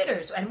 which is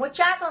bitters, and what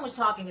Jacqueline was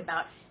talking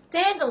about,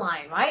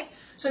 dandelion, right?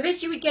 So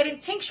this you would get in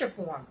tincture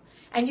form.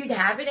 And you'd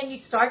have it, and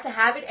you'd start to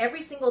have it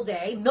every single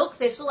day. Milk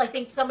thistle, I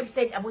think somebody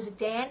said, was it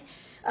Dan?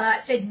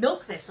 Said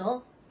milk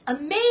thistle.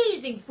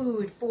 Amazing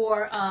food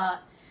for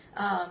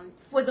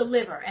the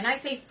liver. And I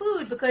say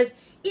food because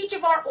each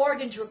of our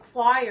organs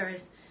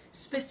requires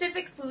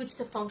specific foods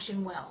to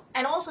function well,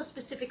 and also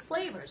specific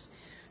flavors.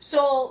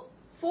 So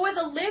for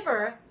the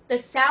liver, the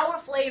sour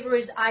flavor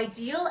is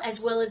ideal, as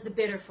well as the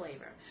bitter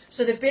flavor.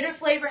 So the bitter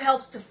flavor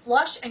helps to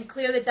flush and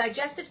clear the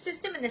digestive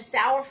system, and the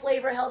sour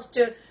flavor helps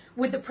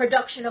with the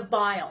production of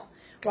bile,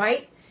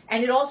 right?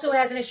 And it also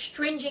has an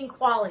astringent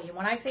quality. And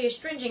when I say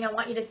astringent, I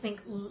want you to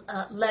think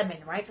lemon,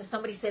 right? So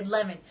somebody said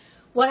lemon.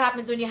 What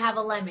happens when you have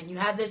a lemon? You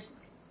have this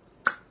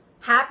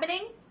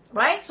happening,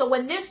 right? So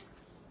when this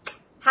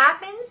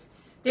happens,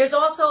 There's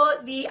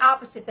also the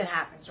opposite that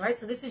happens, right?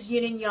 So this is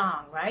yin and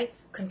yang, right?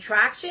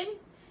 Contraction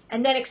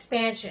and then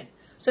expansion.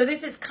 So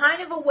this is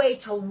kind of a way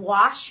to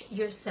wash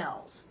your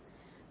cells,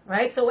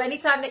 right? So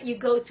anytime that you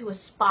go to a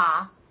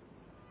spa,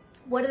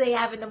 what do they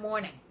have in the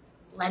morning?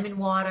 Lemon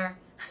water,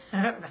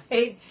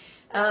 right?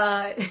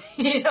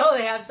 You know,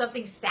 they have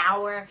something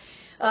sour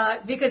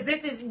because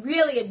this is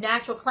really a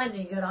natural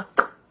cleansing. You go on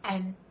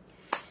and,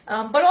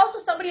 but also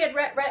somebody had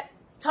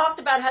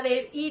talked about how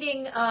they're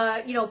eating,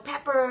 you know,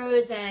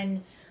 peppers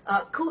and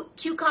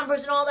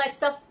cucumbers and all that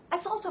stuff.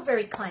 That's also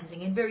very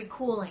cleansing and very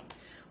cooling,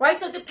 right?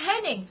 So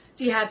depending,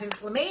 do you have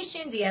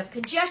inflammation? Do you have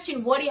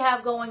congestion? What do you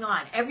have going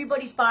on?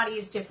 Everybody's body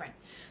is different.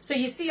 So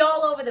you see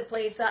all over the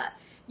place,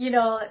 you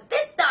know,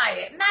 this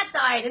diet and that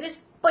diet and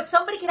this, but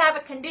somebody could have a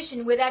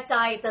condition where that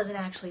diet doesn't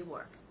actually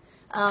work.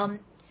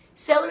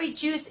 Celery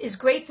juice is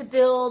great to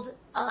build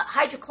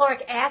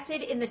hydrochloric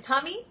acid in the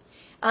tummy.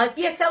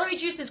 Yeah, celery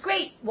juice is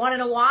great. Want to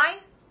know why?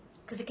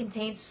 Because it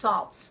contains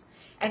salts.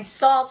 And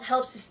salt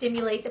helps to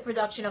stimulate the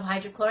production of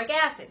hydrochloric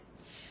acid.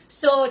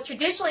 So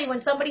traditionally,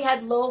 when somebody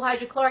had low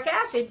hydrochloric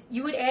acid,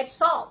 you would add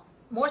salt,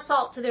 more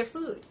salt to their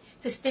food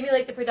to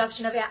stimulate the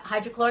production of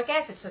hydrochloric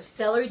acid. So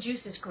celery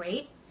juice is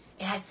great.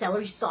 It has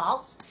celery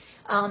salts.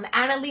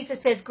 Annalisa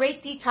says,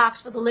 great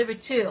detox for the liver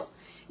too.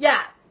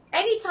 Yeah,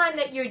 anytime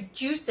that you're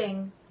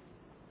juicing,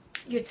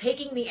 you're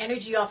taking the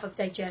energy off of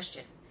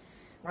digestion,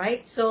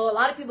 right? So a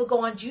lot of people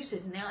go on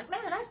juices and they're like,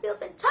 man, I feel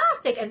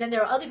fantastic. And then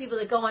there are other people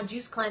that go on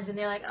juice cleanse and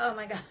they're like, oh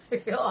my God, I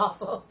feel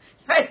awful,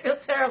 right? I feel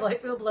terrible, I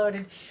feel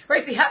bloated,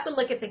 right? So you have to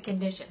look at the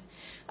condition.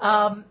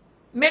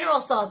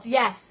 Mineral salts,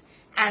 yes,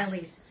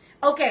 Annalise.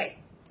 Okay,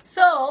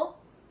 so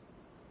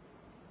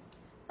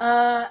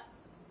I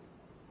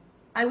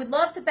would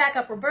love to back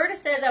up. Roberta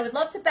says, I would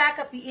love to back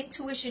up the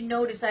intuition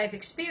notice I have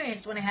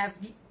experienced when I have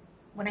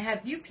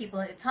viewed people.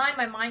 At the time,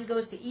 my mind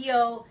goes to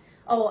EO.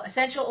 Oh,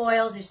 essential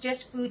oils is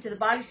just food to the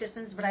body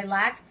systems, but I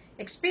lack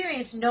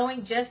experience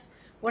knowing just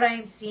what I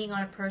am seeing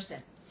on a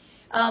person.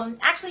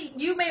 Actually,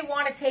 you may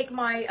want to take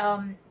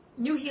my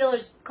New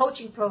Healers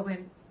coaching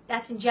program.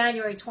 That's in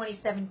January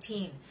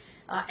 2017.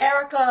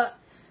 Andrea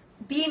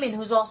Beaman,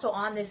 who's also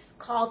on this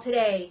call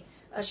today,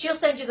 she'll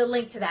send you the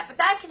link to that. But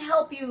that can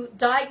help you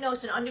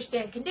diagnose and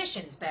understand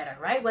conditions better,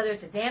 right? Whether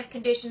it's a damp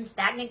condition,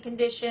 stagnant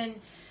condition,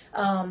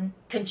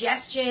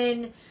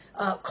 congestion,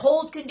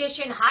 cold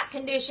condition, hot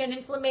condition,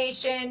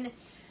 inflammation.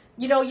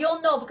 You know,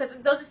 you'll know because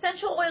those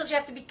essential oils you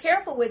have to be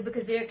careful with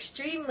because they're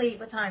extremely,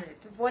 what time is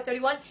it,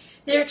 4:31?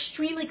 They're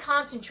extremely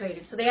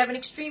concentrated, so they have an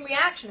extreme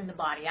reaction in the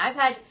body. I've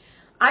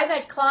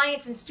had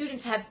clients and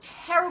students have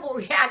terrible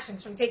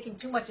reactions from taking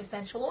too much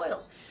essential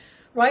oils,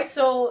 right?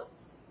 So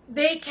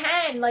they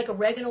can, like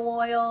oregano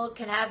oil,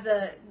 can have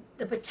the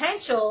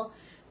potential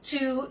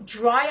to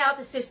dry out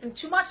the system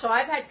too much. So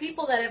I've had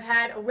people that have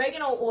had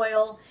oregano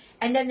oil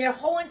and then their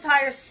whole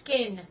entire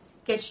skin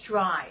gets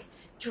dry,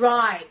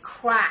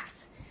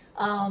 cracked.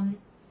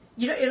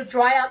 You know, it'll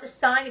dry out the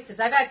sinuses.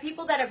 I've had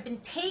people that have been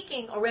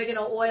taking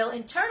oregano oil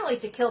internally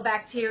to kill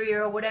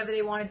bacteria or whatever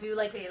they want to do.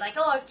 Like,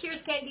 oh, it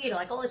cures candida,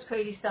 like all this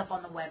crazy stuff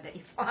on the web that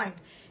you find.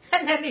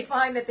 And then they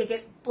find that they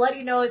get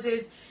bloody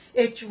noses.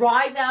 It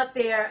dries out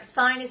their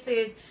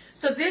sinuses.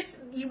 So this,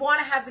 you want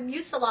to have the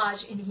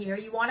mucilage in here.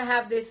 You want to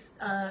have this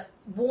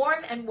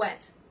warm and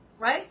wet,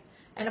 right?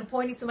 And I'm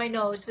pointing to my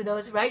nose for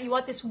those, right? You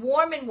want this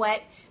warm and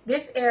wet,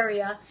 this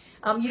area.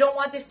 You don't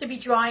want this to be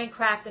dry and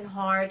cracked and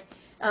hard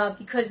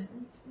because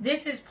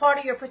this is part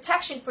of your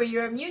protection for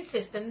your immune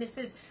system. This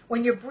is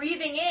when you're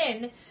breathing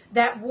in,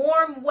 that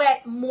warm,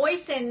 wet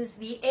moistens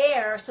the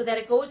air so that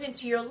it goes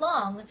into your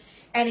lung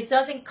and it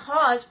doesn't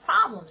cause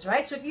problems,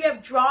 right? So if you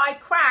have dry,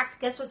 cracked,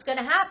 guess what's going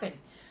to happen?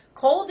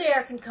 Cold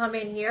air can come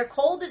in here.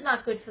 Cold is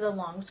not good for the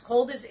lungs.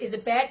 Cold is a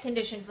bad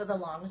condition for the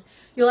lungs.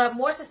 You'll have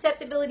more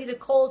susceptibility to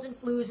colds and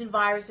flus and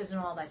viruses and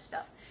all that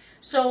stuff.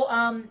 So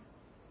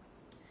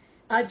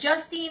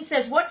Justine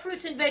says, what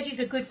fruits and veggies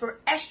are good for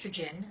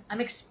estrogen? I'm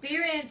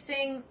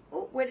experiencing,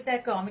 oh, where did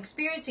that go? I'm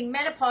experiencing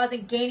menopause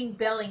and gaining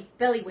belly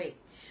weight.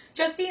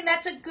 Justine,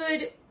 that's a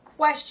good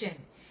question.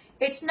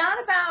 It's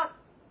not about,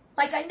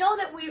 like, I know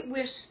that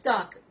we're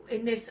stuck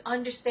in this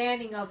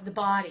understanding of the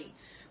body,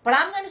 but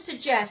I'm going to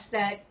suggest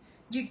that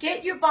you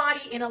get your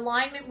body in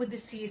alignment with the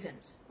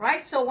seasons,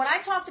 right? So when I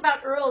talked about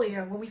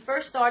earlier, when we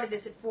first started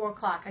this at 4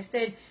 o'clock, I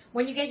said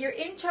when you get your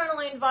internal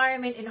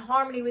environment in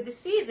harmony with the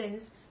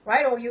seasons,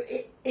 right, or you're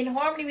in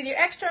harmony with your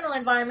external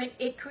environment,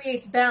 it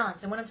creates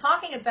balance. And when I'm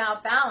talking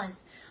about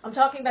balance, I'm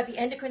talking about the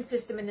endocrine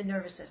system and the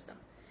nervous system,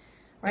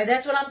 right?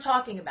 That's what I'm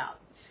talking about.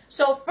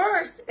 So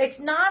first, it's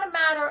not a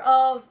matter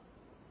of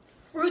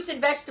fruits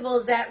and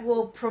vegetables that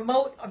will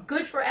promote or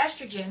good for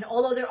estrogen,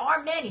 although there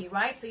are many,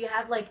 right? So you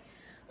have like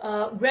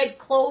red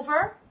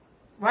clover,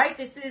 right?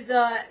 This is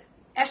a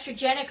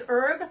estrogenic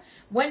herb.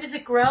 When does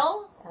it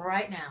grow?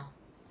 Right now.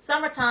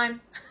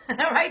 Summertime,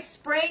 right?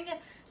 Spring,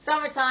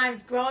 summertime.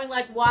 It's growing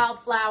like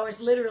wildflowers,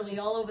 literally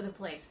all over the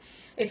place.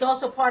 It's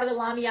also part of the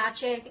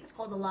Lamiaceae. I think it's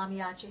called the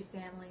Lamiaceae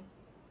family,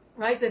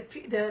 right?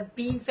 The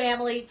bean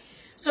family.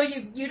 So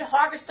you'd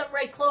harvest some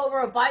red clover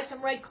or buy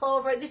some red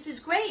clover. This is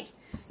great.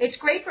 It's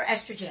great for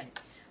estrogen,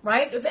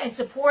 right? And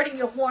supporting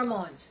your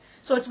hormones.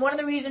 So it's one of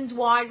the reasons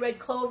why red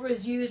clover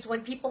is used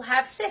when people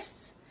have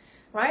cysts,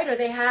 right? Or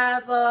they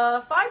have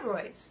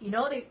fibroids. You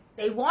know,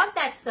 they want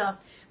that stuff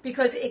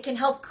because it can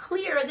help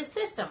clear the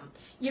system.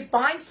 It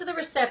binds to the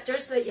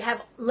receptors so that you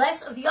have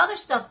less of the other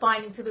stuff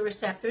binding to the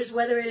receptors,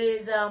 whether it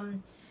is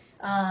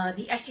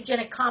the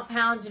estrogenic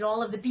compounds and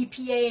all of the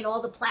BPA and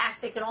all the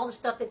plastic and all the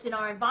stuff that's in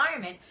our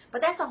environment.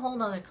 But that's a whole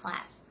nother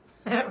class,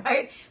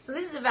 right? So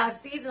this is about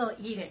seasonal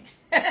eating,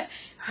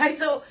 right?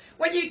 So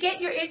when you get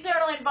your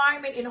internal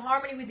environment in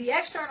harmony with the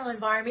external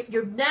environment,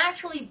 you're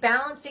naturally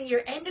balancing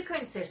your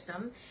endocrine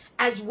system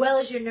as well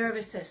as your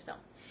nervous system.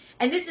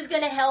 And this is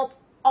going to help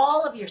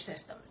all of your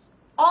systems,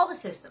 all the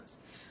systems.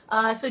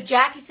 So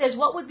Jackie says,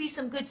 what would be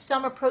some good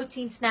summer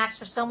protein snacks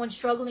for someone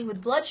struggling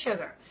with blood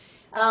sugar?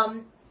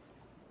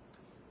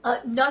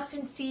 Nuts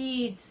and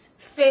seeds,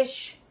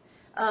 fish,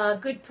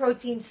 good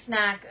protein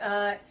snack.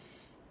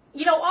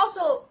 You know,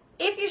 also,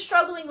 if you're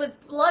struggling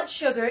with blood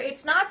sugar,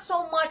 it's not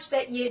so much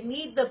that you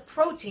need the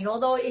protein,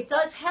 although it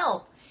does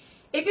help.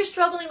 If you're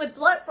struggling with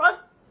blood,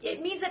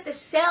 it means that the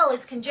cell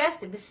is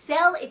congested. The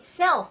cell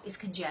itself is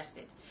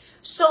congested.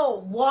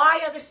 So why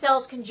are the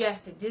cells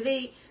congested? Do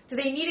they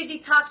need a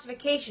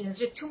detoxification? Is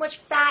there too much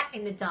fat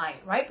in the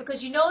diet, right?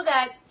 Because you know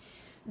that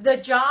the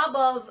job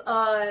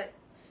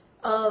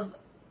of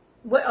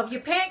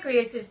your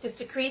pancreas is to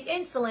secrete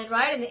insulin,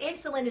 right? And the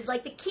insulin is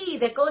like the key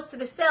that goes to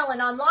the cell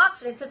and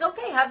unlocks it and says,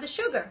 okay, have the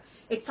sugar.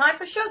 It's time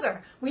for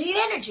sugar. We need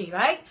energy,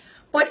 right?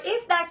 But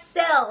if that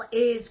cell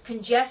is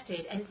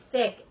congested and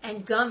thick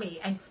and gummy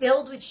and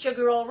filled with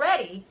sugar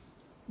already,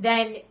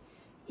 then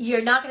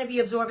you're not going to be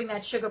absorbing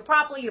that sugar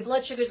properly. Your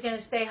blood sugar is going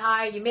to stay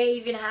high. You may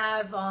even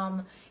have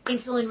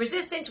insulin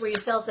resistance where your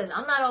cell says,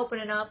 I'm not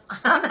opening up.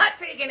 I'm not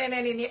taking in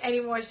any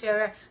more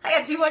sugar. I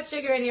got too much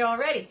sugar in here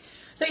already.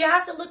 So you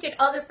have to look at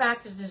other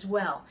factors as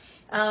well.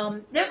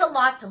 There's a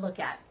lot to look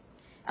at.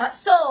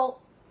 So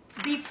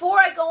before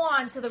I go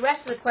on to the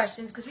rest of the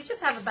questions, because we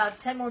just have about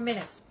 10 more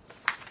minutes,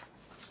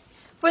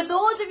 for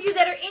those of you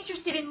that are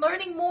interested in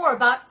learning more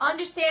about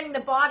understanding the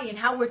body and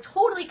how we're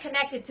totally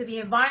connected to the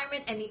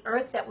environment and the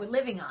earth that we're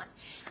living on,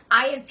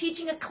 I am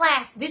teaching a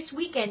class this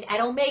weekend at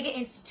Omega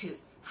Institute.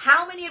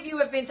 How many of you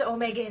have been to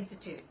Omega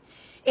Institute?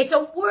 It's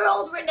a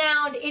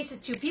world-renowned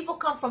institute. People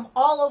come from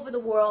all over the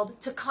world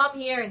to come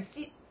here and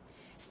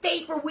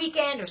stay for a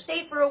weekend or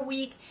stay for a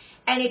week.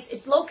 And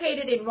it's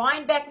located in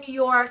Rhinebeck, New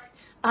York.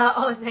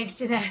 Oh, thanks,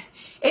 Jeanette.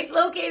 It's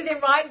located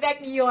in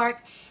Rhinebeck, New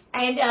York.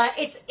 And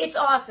it's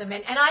awesome,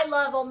 and I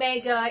love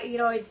Omega. You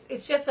know, it's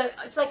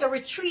like a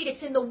retreat.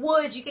 It's in the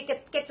woods. You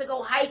get to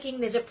go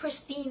hiking. There's a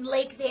pristine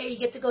lake there. You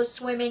get to go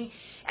swimming,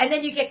 and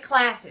then you get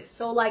classes.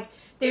 So like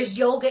there's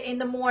yoga in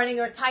the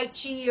morning, or Tai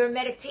Chi, or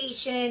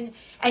meditation,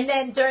 and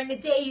then during the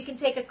day you can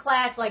take a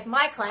class like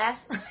my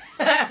class,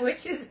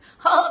 which is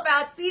all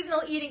about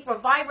seasonal eating for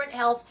vibrant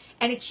health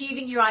and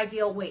achieving your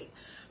ideal weight.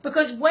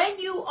 Because when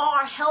you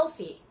are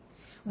healthy,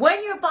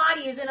 when your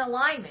body is in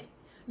alignment,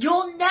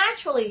 you'll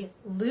naturally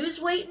lose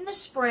weight in the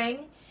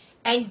spring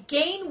and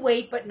gain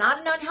weight, but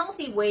not an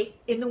unhealthy weight,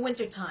 in the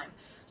wintertime.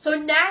 So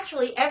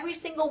naturally, every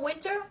single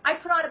winter, I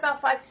put on about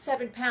 5 to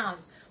 7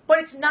 pounds. But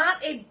it's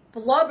not a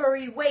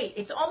blubbery weight.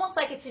 It's almost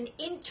like it's an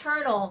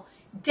internal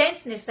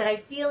denseness that I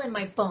feel in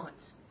my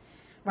bones,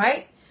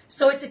 right?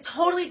 So it's a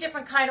totally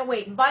different kind of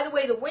weight. And by the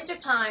way, the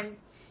wintertime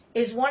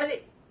is one of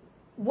the...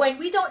 When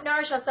we don't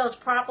nourish ourselves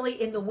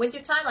properly in the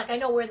wintertime, like I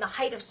know we're in the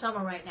height of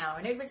summer right now,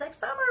 and everybody's like,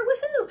 summer,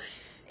 woohoo!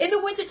 In the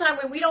wintertime,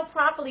 when we don't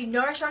properly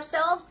nourish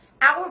ourselves,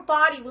 our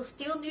body will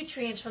steal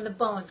nutrients from the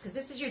bones, because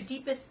this is your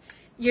deepest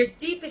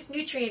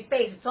nutrient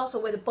base. It's also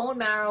where the bone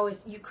marrow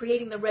is, you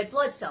creating the red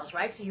blood cells,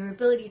 right? So your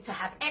ability to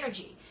have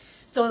energy.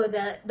 So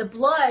the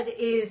blood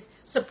is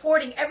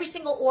supporting every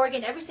single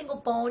organ, every single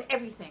bone,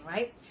 everything,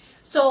 right?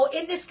 So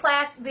in this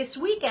class this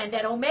weekend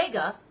at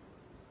Omega,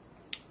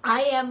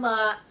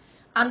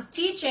 I'm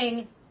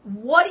teaching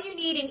what do you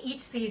need in each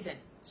season: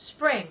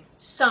 spring,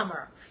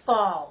 summer,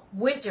 fall,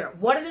 winter.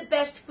 What are the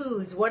best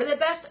foods? What are the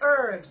best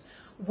herbs?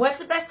 What's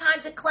the best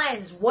time to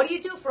cleanse? What do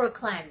you do for a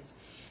cleanse?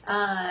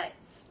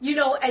 You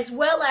know, as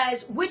well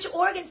as which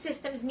organ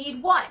systems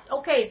need what.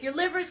 Okay, if your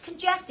liver is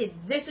congested,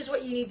 this is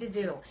what you need to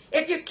do.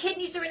 If your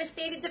kidneys are in a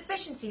state of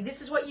deficiency, this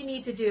is what you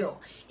need to do.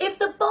 If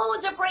the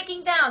bones are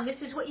breaking down,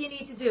 this is what you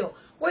need to do.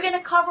 We're going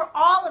to cover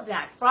all of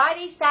that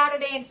Friday,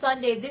 Saturday, and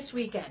Sunday this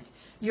weekend.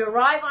 You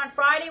arrive on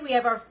Friday. We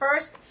have our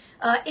first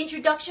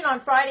introduction on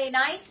Friday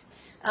night.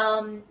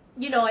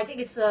 You know, I think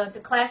it's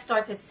the class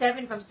starts at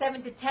 7, from 7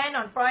 to 10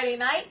 on Friday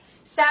night.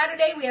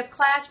 Saturday, we have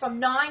class from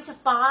 9 to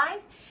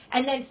 5.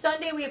 And then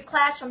Sunday, we have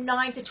class from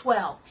 9 to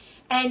 12.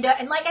 And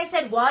like I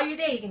said, while you're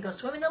there, you can go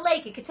swim in the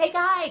lake. You can take a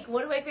hike.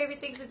 One of my favorite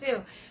things to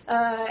do.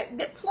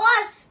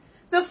 Plus,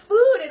 the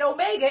food at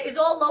Omega is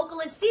all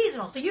local and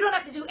seasonal. So you don't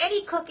have to do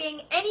any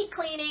cooking, any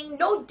cleaning,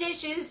 no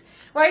dishes,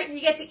 right? And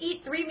you get to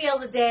eat 3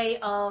 meals a day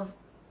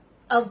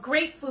of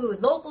great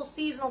food, local,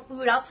 seasonal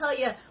food. I'll tell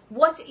you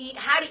what to eat,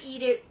 how to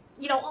eat it,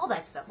 you know, all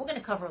that stuff. We're going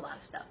to cover a lot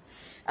of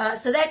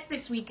stuff. So that's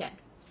this weekend.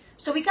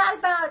 So we got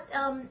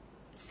about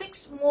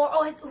 6 more.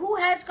 Oh, who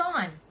has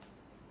gone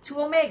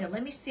to Omega?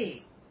 Let me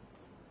see.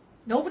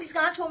 Nobody's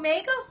gone to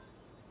Omega?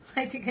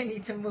 I think I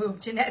need to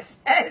move, Jeanette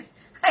says.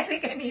 I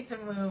think I need to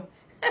move.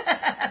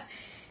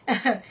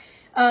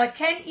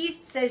 Ken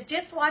East says,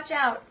 just watch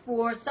out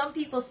for some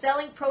people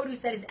selling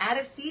produce that is out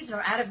of season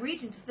or out of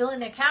region to fill in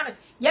their counters.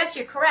 Yes,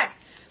 you're correct.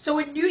 So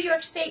in New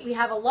York State, we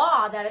have a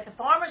law that at the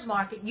farmer's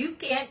market, you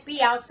can't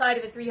be outside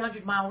of a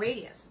 300-mile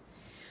radius.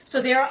 So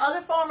there are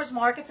other farmers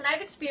markets, and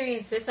I've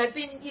experienced this. I've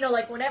been,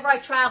 like whenever I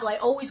travel, I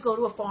always go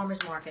to a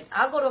farmer's market.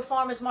 I'll go to a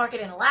farmer's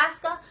market in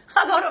Alaska.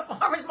 I'll go to a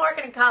farmer's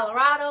market in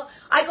Colorado.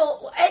 I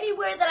go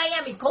anywhere that I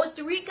am. In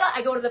Costa Rica,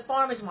 I go to the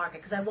farmer's market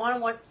because I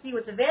want to see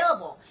what's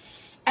available.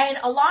 And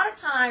a lot of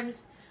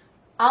times,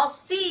 I'll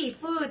see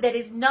food that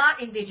is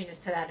not indigenous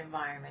to that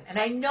environment. And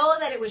I know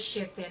that it was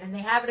shipped in, and they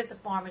have it at the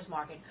farmer's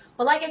market.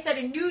 But like I said,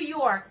 in New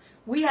York,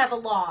 we have a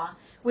law,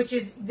 which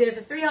is there's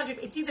a 300,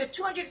 it's either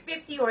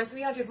 250 or a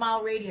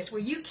 300-mile radius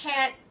where you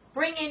can't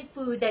bring in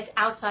food that's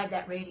outside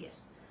that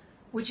radius,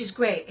 which is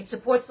great. It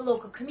supports the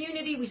local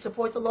community. We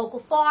support the local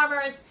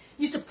farmers.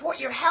 You support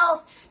your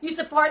health. You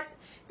support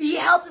the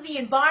health of the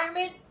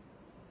environment.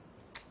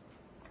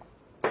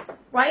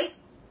 Right?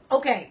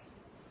 Okay.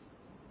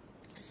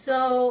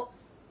 So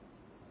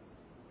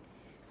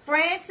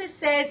Francis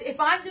says, if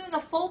I'm doing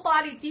a full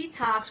body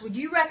detox, would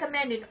you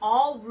recommend an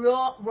all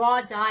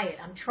raw diet?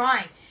 I'm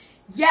trying.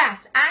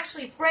 Yes,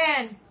 actually,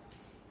 Fran,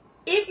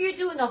 if you're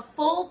doing a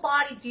full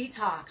body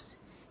detox,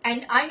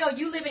 and I know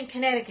you live in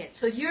Connecticut,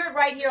 so you're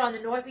right here on the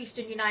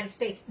northeastern United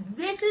States,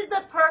 this is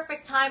the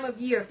perfect time of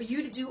year for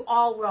you to do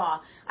all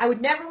raw. I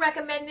would never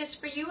recommend this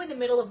for you in the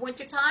middle of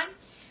wintertime,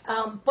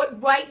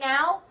 but right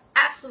now,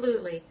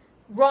 absolutely.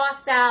 Raw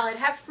salad,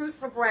 have fruit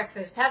for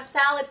breakfast, have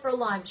salad for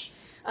lunch,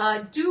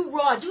 do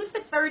raw, do it for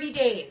 30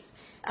 days.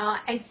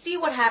 And see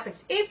what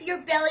happens. If your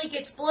belly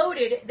gets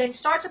bloated, then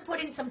start to put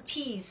in some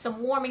teas,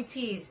 some warming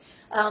teas.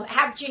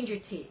 Have ginger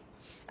tea.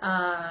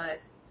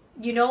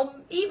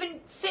 Even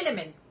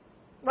cinnamon,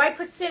 right?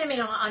 Put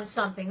cinnamon on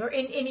something or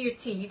in your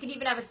tea. You can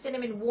even have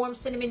a warm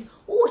cinnamon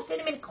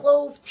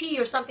clove tea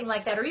or something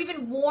like that. Or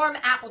even warm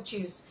apple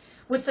juice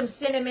with some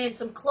cinnamon,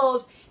 some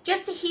cloves,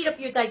 just to heat up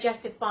your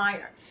digestive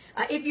fire.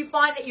 If you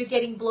find that you're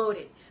getting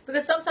bloated.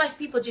 Because sometimes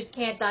people just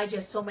can't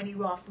digest so many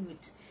raw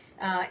foods.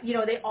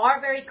 They are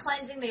very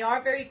cleansing. They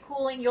are very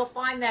cooling. You'll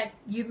find that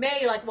you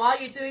may, like while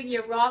you're doing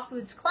your raw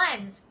foods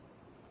cleanse,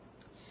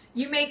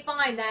 you may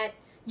find that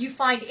you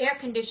find air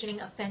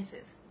conditioning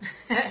offensive,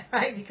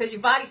 right? Because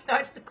your body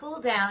starts to cool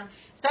down,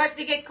 starts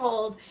to get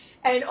cold,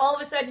 and all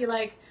of a sudden you're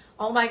like,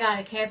 oh my God,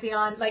 I can't be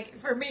on, like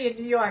for me in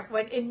New York,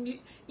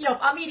 if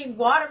I'm eating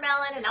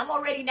watermelon and I'm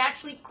already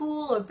naturally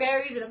cool, or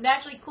berries and I'm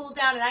naturally cooled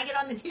down, and I get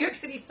on the New York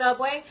City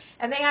subway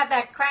and they have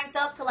that cranked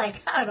up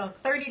to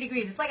 30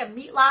 degrees. It's like a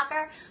meat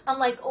locker. I'm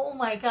like, oh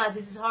my God,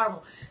 this is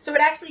horrible. So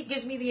it actually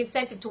gives me the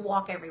incentive to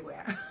walk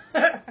everywhere,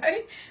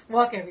 right?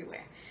 Walk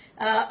everywhere.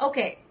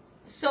 Okay,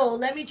 so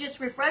let me just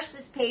refresh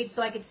this page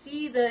so I can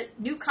see the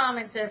new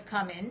comments that have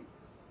come in.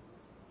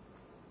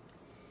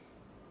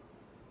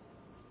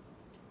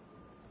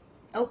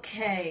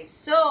 Okay,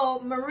 so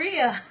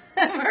Marie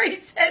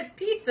says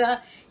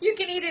pizza, you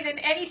can eat it in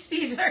any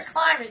season or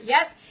climate.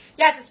 Yes,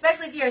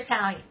 especially if you're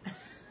Italian.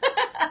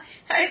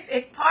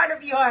 It's part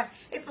of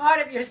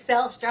your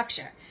cell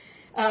structure.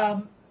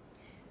 Pam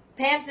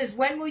says,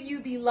 when will you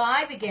be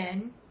live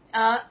again?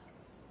 I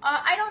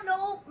don't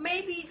know,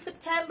 maybe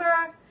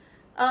September,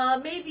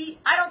 maybe,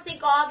 I don't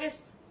think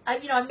August. I'm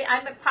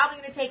probably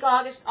going to take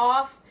August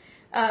off,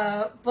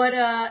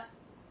 but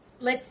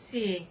let's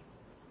see.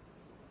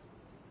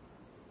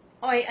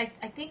 Oh, I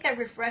think I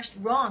refreshed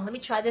wrong. Let me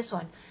try this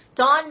one.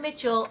 Dawn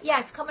Mitchell. Yeah,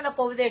 it's coming up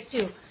over there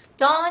too.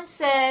 Dawn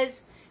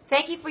says,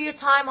 thank you for your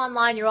time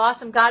online. You're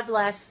awesome. God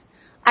bless.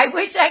 I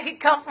wish I could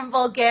come from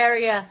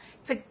Bulgaria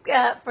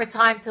for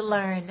time to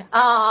learn.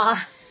 Yeah.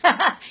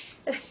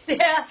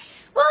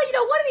 Well,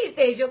 one of these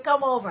days you'll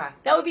come over.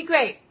 That would be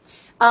great.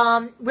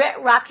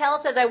 Raquel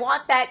says, I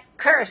want that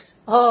curse.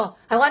 Oh,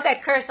 I want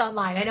that curse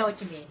online. I know what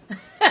you mean.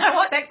 I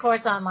want that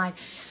course online.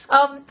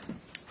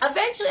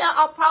 Eventually,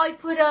 I'll probably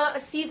put a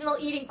seasonal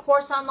eating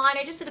course online.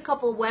 I just did a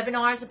couple of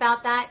webinars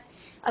about that.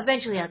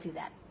 Eventually, I'll do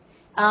that.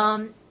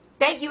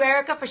 Thank you,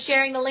 Erica, for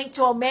sharing the link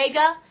to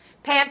Omega.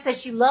 Pam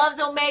says she loves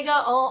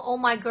Omega. Oh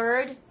my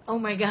God. Oh,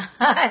 my God.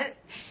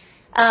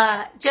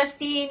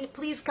 Justine,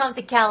 please come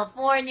to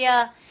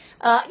California.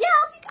 Yeah,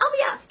 I'll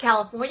be out to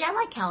California. I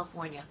like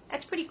California.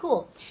 That's pretty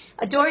cool.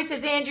 Dory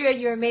says, Andrea,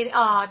 you're amazing.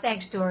 Oh,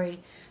 thanks,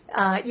 Dory.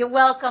 You're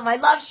welcome. I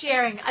love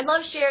sharing. I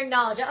love sharing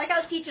knowledge. I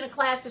was teaching a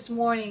class this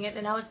morning,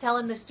 and I was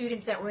telling the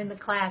students that were in the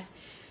class,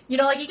 you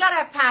got to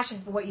have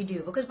passion for what you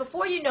do, because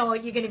before you know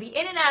it, you're going to be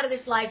in and out of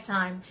this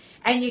lifetime,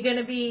 and you're going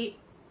to be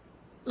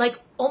like,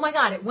 oh my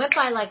God, it went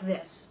by like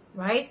this,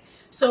 right?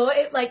 So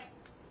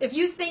if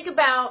you think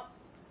about,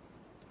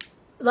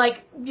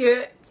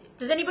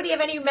 does anybody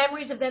have any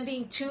memories of them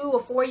being 2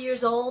 or 4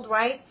 years old,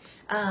 right?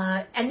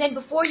 And then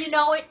before you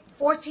know it,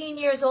 14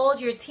 years old,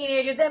 you're a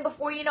teenager. Then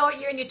before you know it,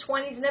 you're in your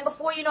 20s. And then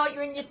before you know it,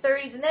 you're in your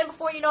 30s. And then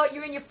before you know it,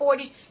 you're in your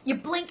 40s. You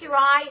blink your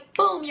eye,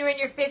 boom, you're in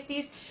your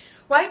 50s,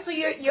 right? So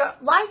your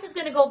life is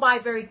going to go by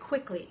very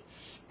quickly.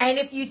 And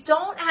if you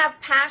don't have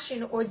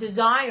passion or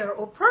desire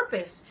or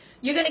purpose,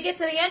 you're going to get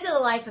to the end of the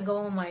life and go,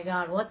 oh my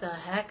God, what the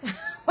heck?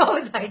 What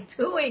was I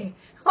doing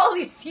all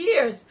these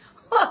years?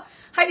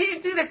 I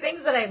didn't do the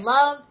things that I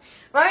loved,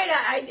 right?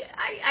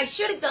 I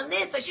should have done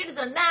this. I should have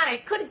done that. I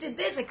could have did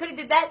this. I could have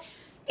did that.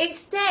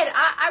 Instead,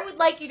 I would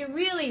like you to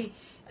really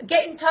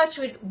get in touch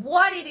with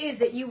what it is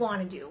that you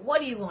want to do.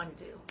 What do you want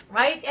to do,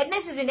 right? And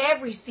this is in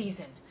every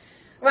season,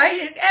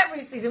 right? In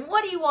every season.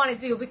 What do you want to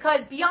do?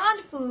 Because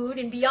beyond food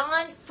and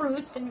beyond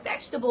fruits and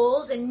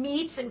vegetables and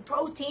meats and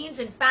proteins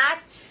and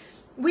fats,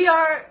 we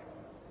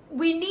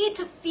need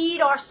to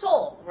feed our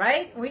soul,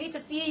 right? We need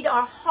to feed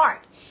our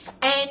heart.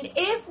 And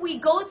if we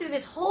go through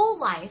this whole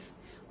life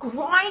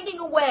grinding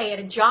away at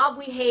a job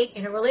we hate,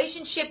 in a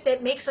relationship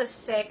that makes us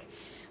sick,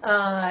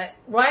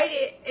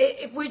 right?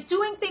 If we're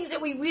doing things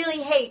that we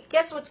really hate,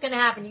 guess what's going to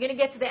happen? You're going to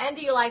get to the end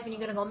of your life and you're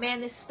going to go,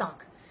 man, this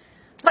stunk.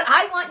 But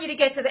I want you to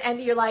get to the end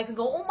of your life and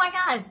go, oh my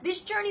God,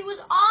 this journey was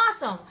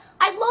awesome.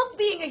 I loved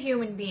being a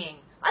human being.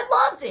 I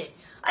loved it.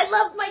 I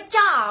loved my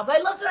job. I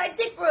loved what I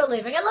did for a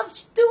living. I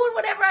loved doing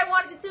whatever I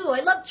wanted to do.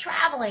 I loved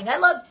traveling.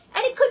 And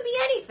it could be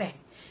anything.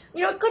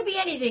 You know, it could be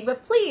anything.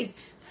 But please,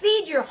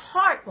 feed your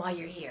heart while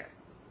you're here.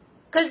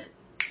 Because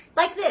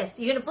like this,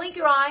 you're going to blink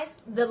your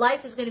eyes, the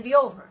life is going to be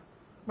over.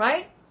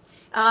 Right?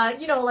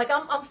 You know, like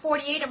I'm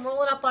 48, I'm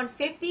rolling up on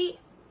 50.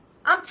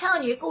 I'm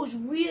telling you, it goes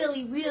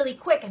really, really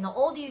quick. And the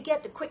older you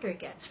get, the quicker it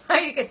gets.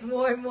 Right? It gets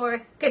more and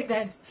more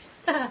condensed.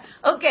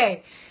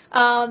 Okay.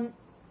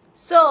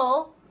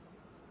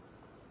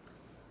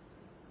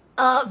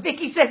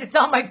 Vicky says it's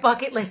on my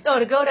bucket list. Oh,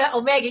 to go to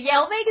Omega.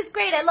 Yeah, Omega's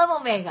great. I love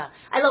Omega.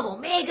 I love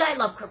Omega. I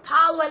love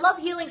Kripalu. I love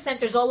healing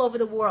centers all over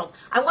the world.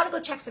 I want to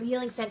go check some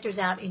healing centers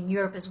out in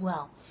Europe as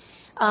well.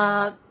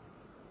 Dawn,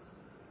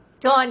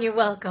 you're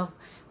welcome.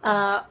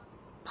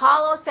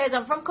 Paulo says,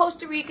 I'm from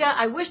Costa Rica.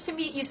 I wish to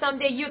meet you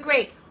someday. You're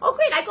great. Oh,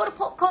 great. I go to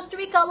Costa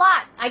Rica a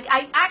lot.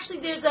 I actually,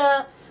 there's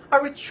a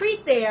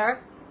retreat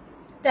there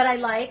that I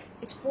like.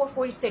 It's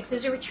 446.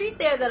 There's a retreat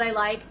there that I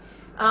like.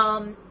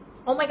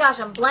 Oh my gosh,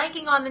 I'm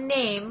blanking on the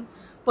name,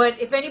 but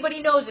if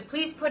anybody knows it,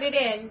 please put it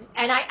in.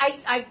 And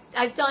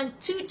I've done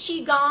 2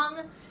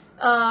 Qigong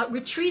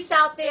retreats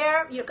out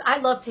there. You know, I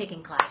love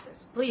taking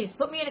classes. Please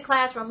put me in a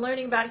class where I'm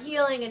learning about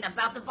healing and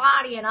about the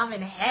body, and I'm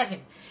in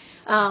heaven.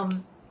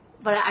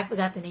 But I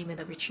forgot the name of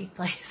the retreat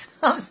place.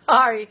 I'm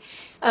sorry.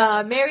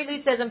 Mary Lou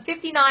says, I'm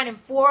 59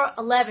 and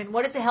 4'11".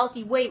 What is a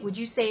healthy weight, would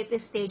you say, at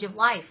this stage of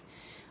life?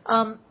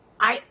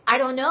 I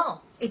don't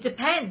know. It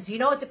depends. You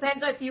know, it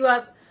depends if you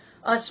have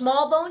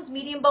small bones,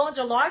 medium bones,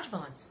 or large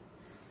bones.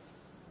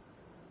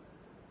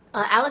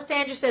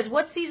 Alessandra says,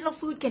 what seasonal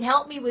food can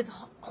help me with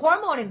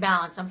hormone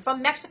imbalance? I'm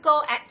from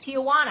Mexico at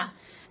Tijuana.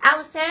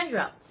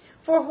 Alessandra,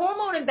 for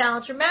hormone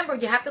imbalance, remember,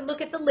 you have to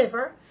look at the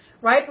liver,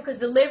 right? Because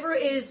the liver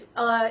is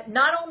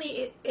not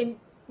only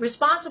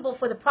responsible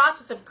for the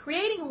process of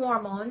creating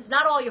hormones,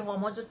 not all your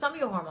hormones, but some of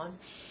your hormones.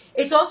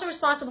 It's also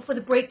responsible for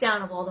the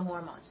breakdown of all the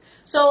hormones.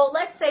 So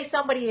let's say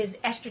somebody is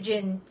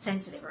estrogen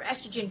sensitive or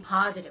estrogen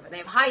positive, or they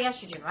have high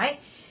estrogen, right?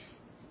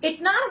 It's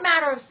not a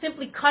matter of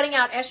simply cutting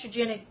out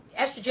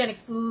estrogenic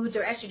foods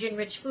or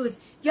estrogen-rich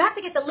foods. You have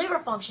to get the liver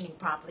functioning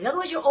properly.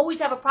 Otherwise, you'll always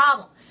have a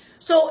problem.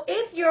 So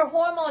if your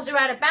hormones are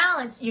out of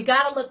balance, you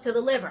got to look to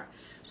the liver.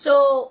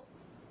 So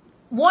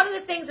one of the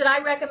things that I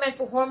recommend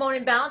for hormone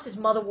imbalance is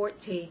motherwort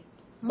tea.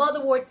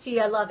 Motherwort tea,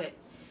 I love it.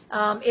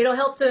 It'll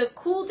help to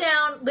cool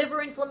down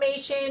liver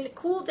inflammation,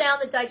 cool down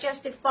the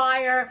digestive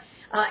fire.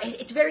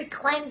 It's very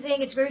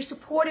cleansing. It's very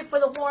supportive for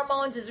the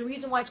hormones. There's a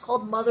reason why it's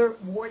called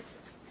motherwort,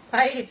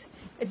 right?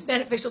 It's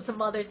beneficial to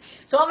mothers.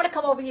 So I'm going to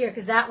come over here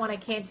because that one I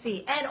can't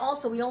see. And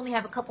also, we only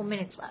have a couple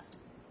minutes left.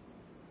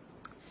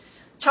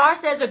 Char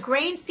says, are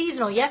grains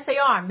seasonal? Yes, they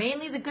are.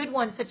 Mainly the good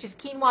ones, such as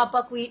quinoa,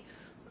 buckwheat.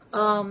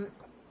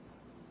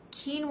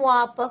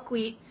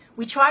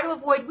 We try to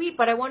avoid wheat,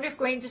 but I wonder if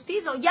grains are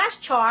seasonal. Yes,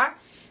 Char.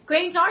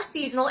 Grains are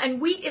seasonal,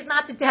 and wheat is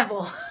not the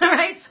devil,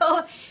 right?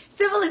 So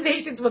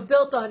civilizations were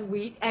built on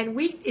wheat, and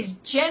wheat is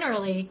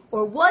generally,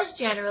 or was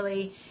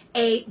generally,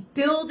 a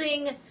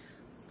building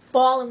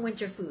fall and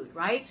winter food,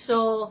 right?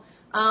 So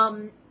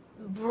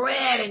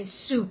bread and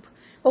soup.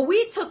 But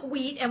we took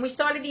wheat and we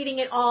started eating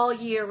it all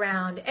year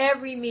round,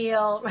 every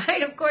meal,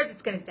 right? Of course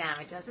it's going to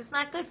damage us. It's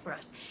not good for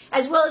us.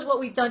 As well as what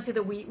we've done to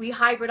the wheat. We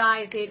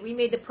hybridized it. We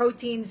made the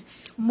proteins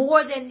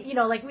more than, you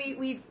know, like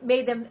we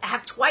made them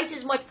have twice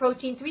as much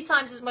protein, 3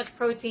 times as much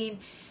protein,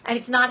 and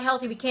it's not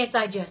healthy. We can't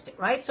digest it,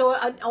 right? So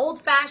an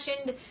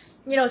old-fashioned,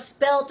 you know,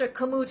 spelt or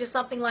kamut or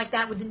something like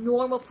that with the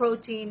normal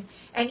protein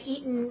and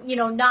eaten, you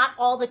know, not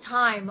all the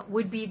time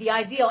would be the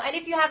ideal. And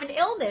if you have an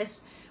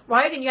illness,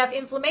 right, and you have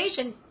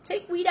inflammation,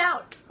 take wheat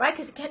out, right,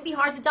 because it can be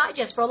hard to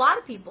digest for a lot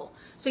of people.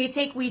 So you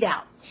take wheat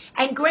out.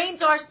 And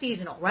grains are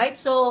seasonal, right?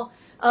 So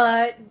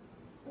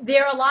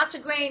there are lots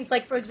of grains,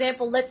 like, for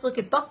example, let's look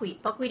at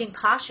buckwheat and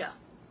kasha.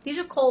 These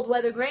are cold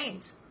weather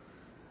grains,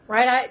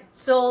 right?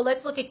 So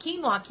let's look at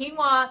quinoa.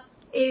 Quinoa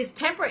is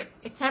temperate.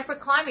 It's temperate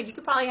climate. You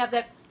could probably have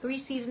that 3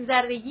 seasons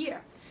out of the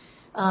year.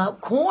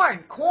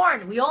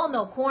 Corn. We all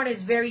know corn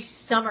is very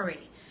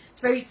summery.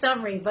 It's very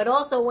summery, but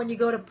also when you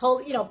go to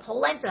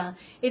polenta,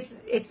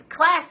 it's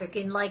classic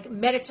in like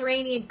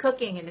Mediterranean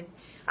cooking, and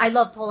I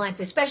love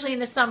polenta, especially in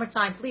the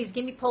summertime. Please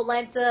give me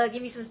polenta,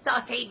 give me some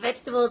sauteed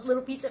vegetables,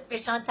 little piece of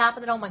fish on top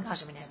of it. Oh my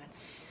gosh, I'm in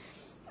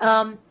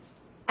heaven.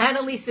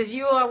 Annalise says,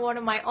 you are one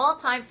of my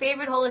all-time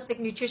favorite holistic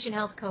nutrition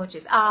health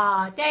coaches.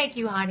 Ah, thank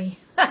you, honey.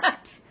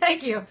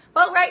 Thank you.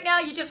 Well, right now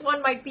you just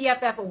won my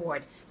BFF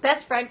award.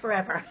 Best friend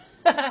forever.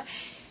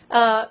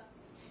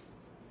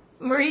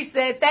 Marie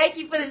says, thank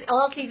you for this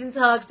all seasons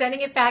hug. Sending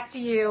it back to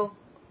you.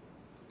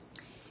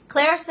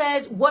 Claire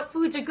says, what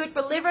foods are good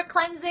for liver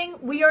cleansing?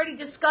 We already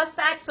discussed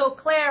that. So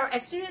Claire,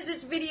 as soon as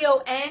this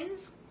video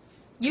ends,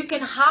 you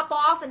can hop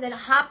off and then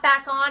hop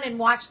back on and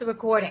watch the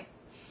recording.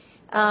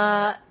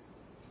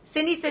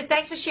 Cindy says,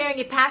 thanks for sharing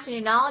your passion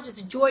and knowledge. It's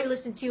a joy to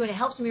listen to you, and it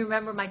helps me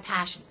remember my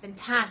passion.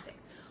 Fantastic.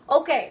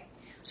 Okay,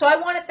 so I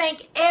want to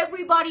thank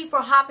everybody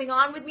for hopping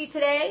on with me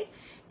today.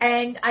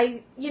 And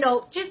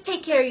just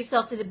take care of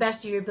yourself to the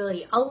best of your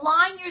ability.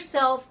 Align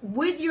yourself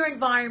with your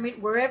environment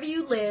wherever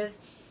you live.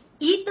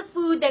 Eat the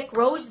food that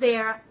grows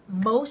there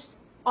most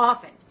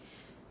often.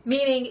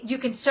 Meaning you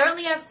can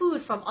certainly have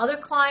food from other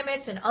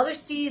climates and other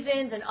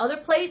seasons and other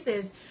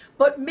places,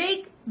 but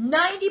make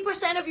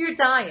 90% of your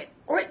diet,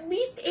 or at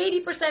least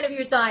 80% of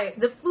your diet,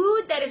 the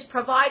food that is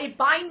provided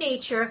by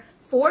nature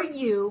for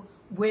you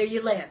where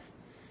you live.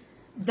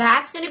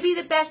 That's going to be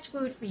the best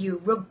food for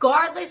you,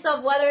 regardless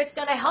of whether it's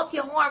going to help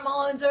your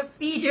hormones or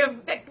feed your,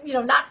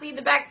 not feed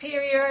the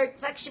bacteria or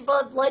affect your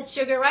blood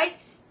sugar, right?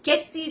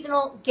 Get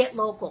seasonal, get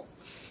local.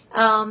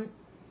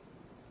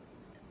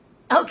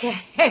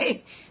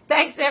 Okay.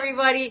 Thanks,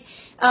 everybody.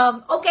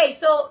 Okay,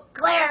 so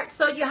Claire,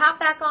 so you hop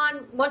back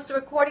on once the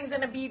recording's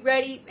going to be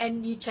ready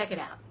and you check it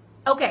out.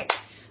 Okay.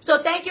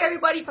 So thank you,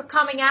 everybody, for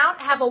coming out.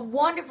 Have a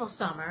wonderful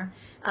summer.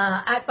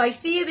 If I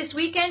see you this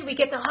weekend, we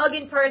get to hug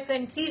in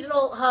person.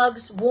 Seasonal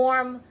hugs,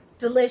 warm,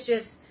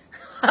 delicious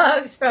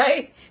hugs,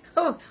 right?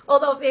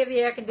 Although if they have the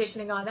air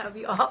conditioning on, that would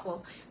be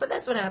awful. But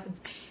that's what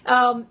happens.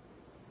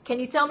 Can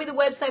you tell me the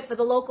website for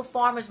the local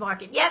farmers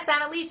market? Yes,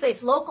 Annalisa,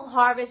 it's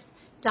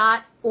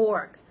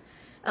localharvest.org.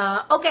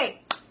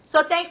 Okay.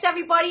 So thanks,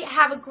 everybody.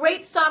 Have a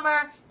great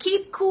summer.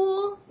 Keep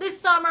cool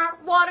this summer.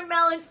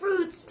 Watermelon,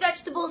 fruits,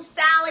 vegetables,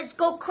 salads.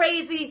 Go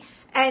crazy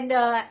and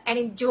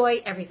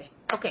enjoy everything.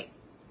 Okay.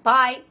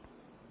 Bye.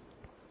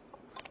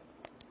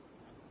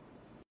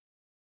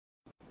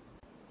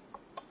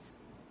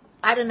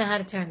 I don't know how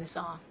to turn this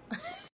off.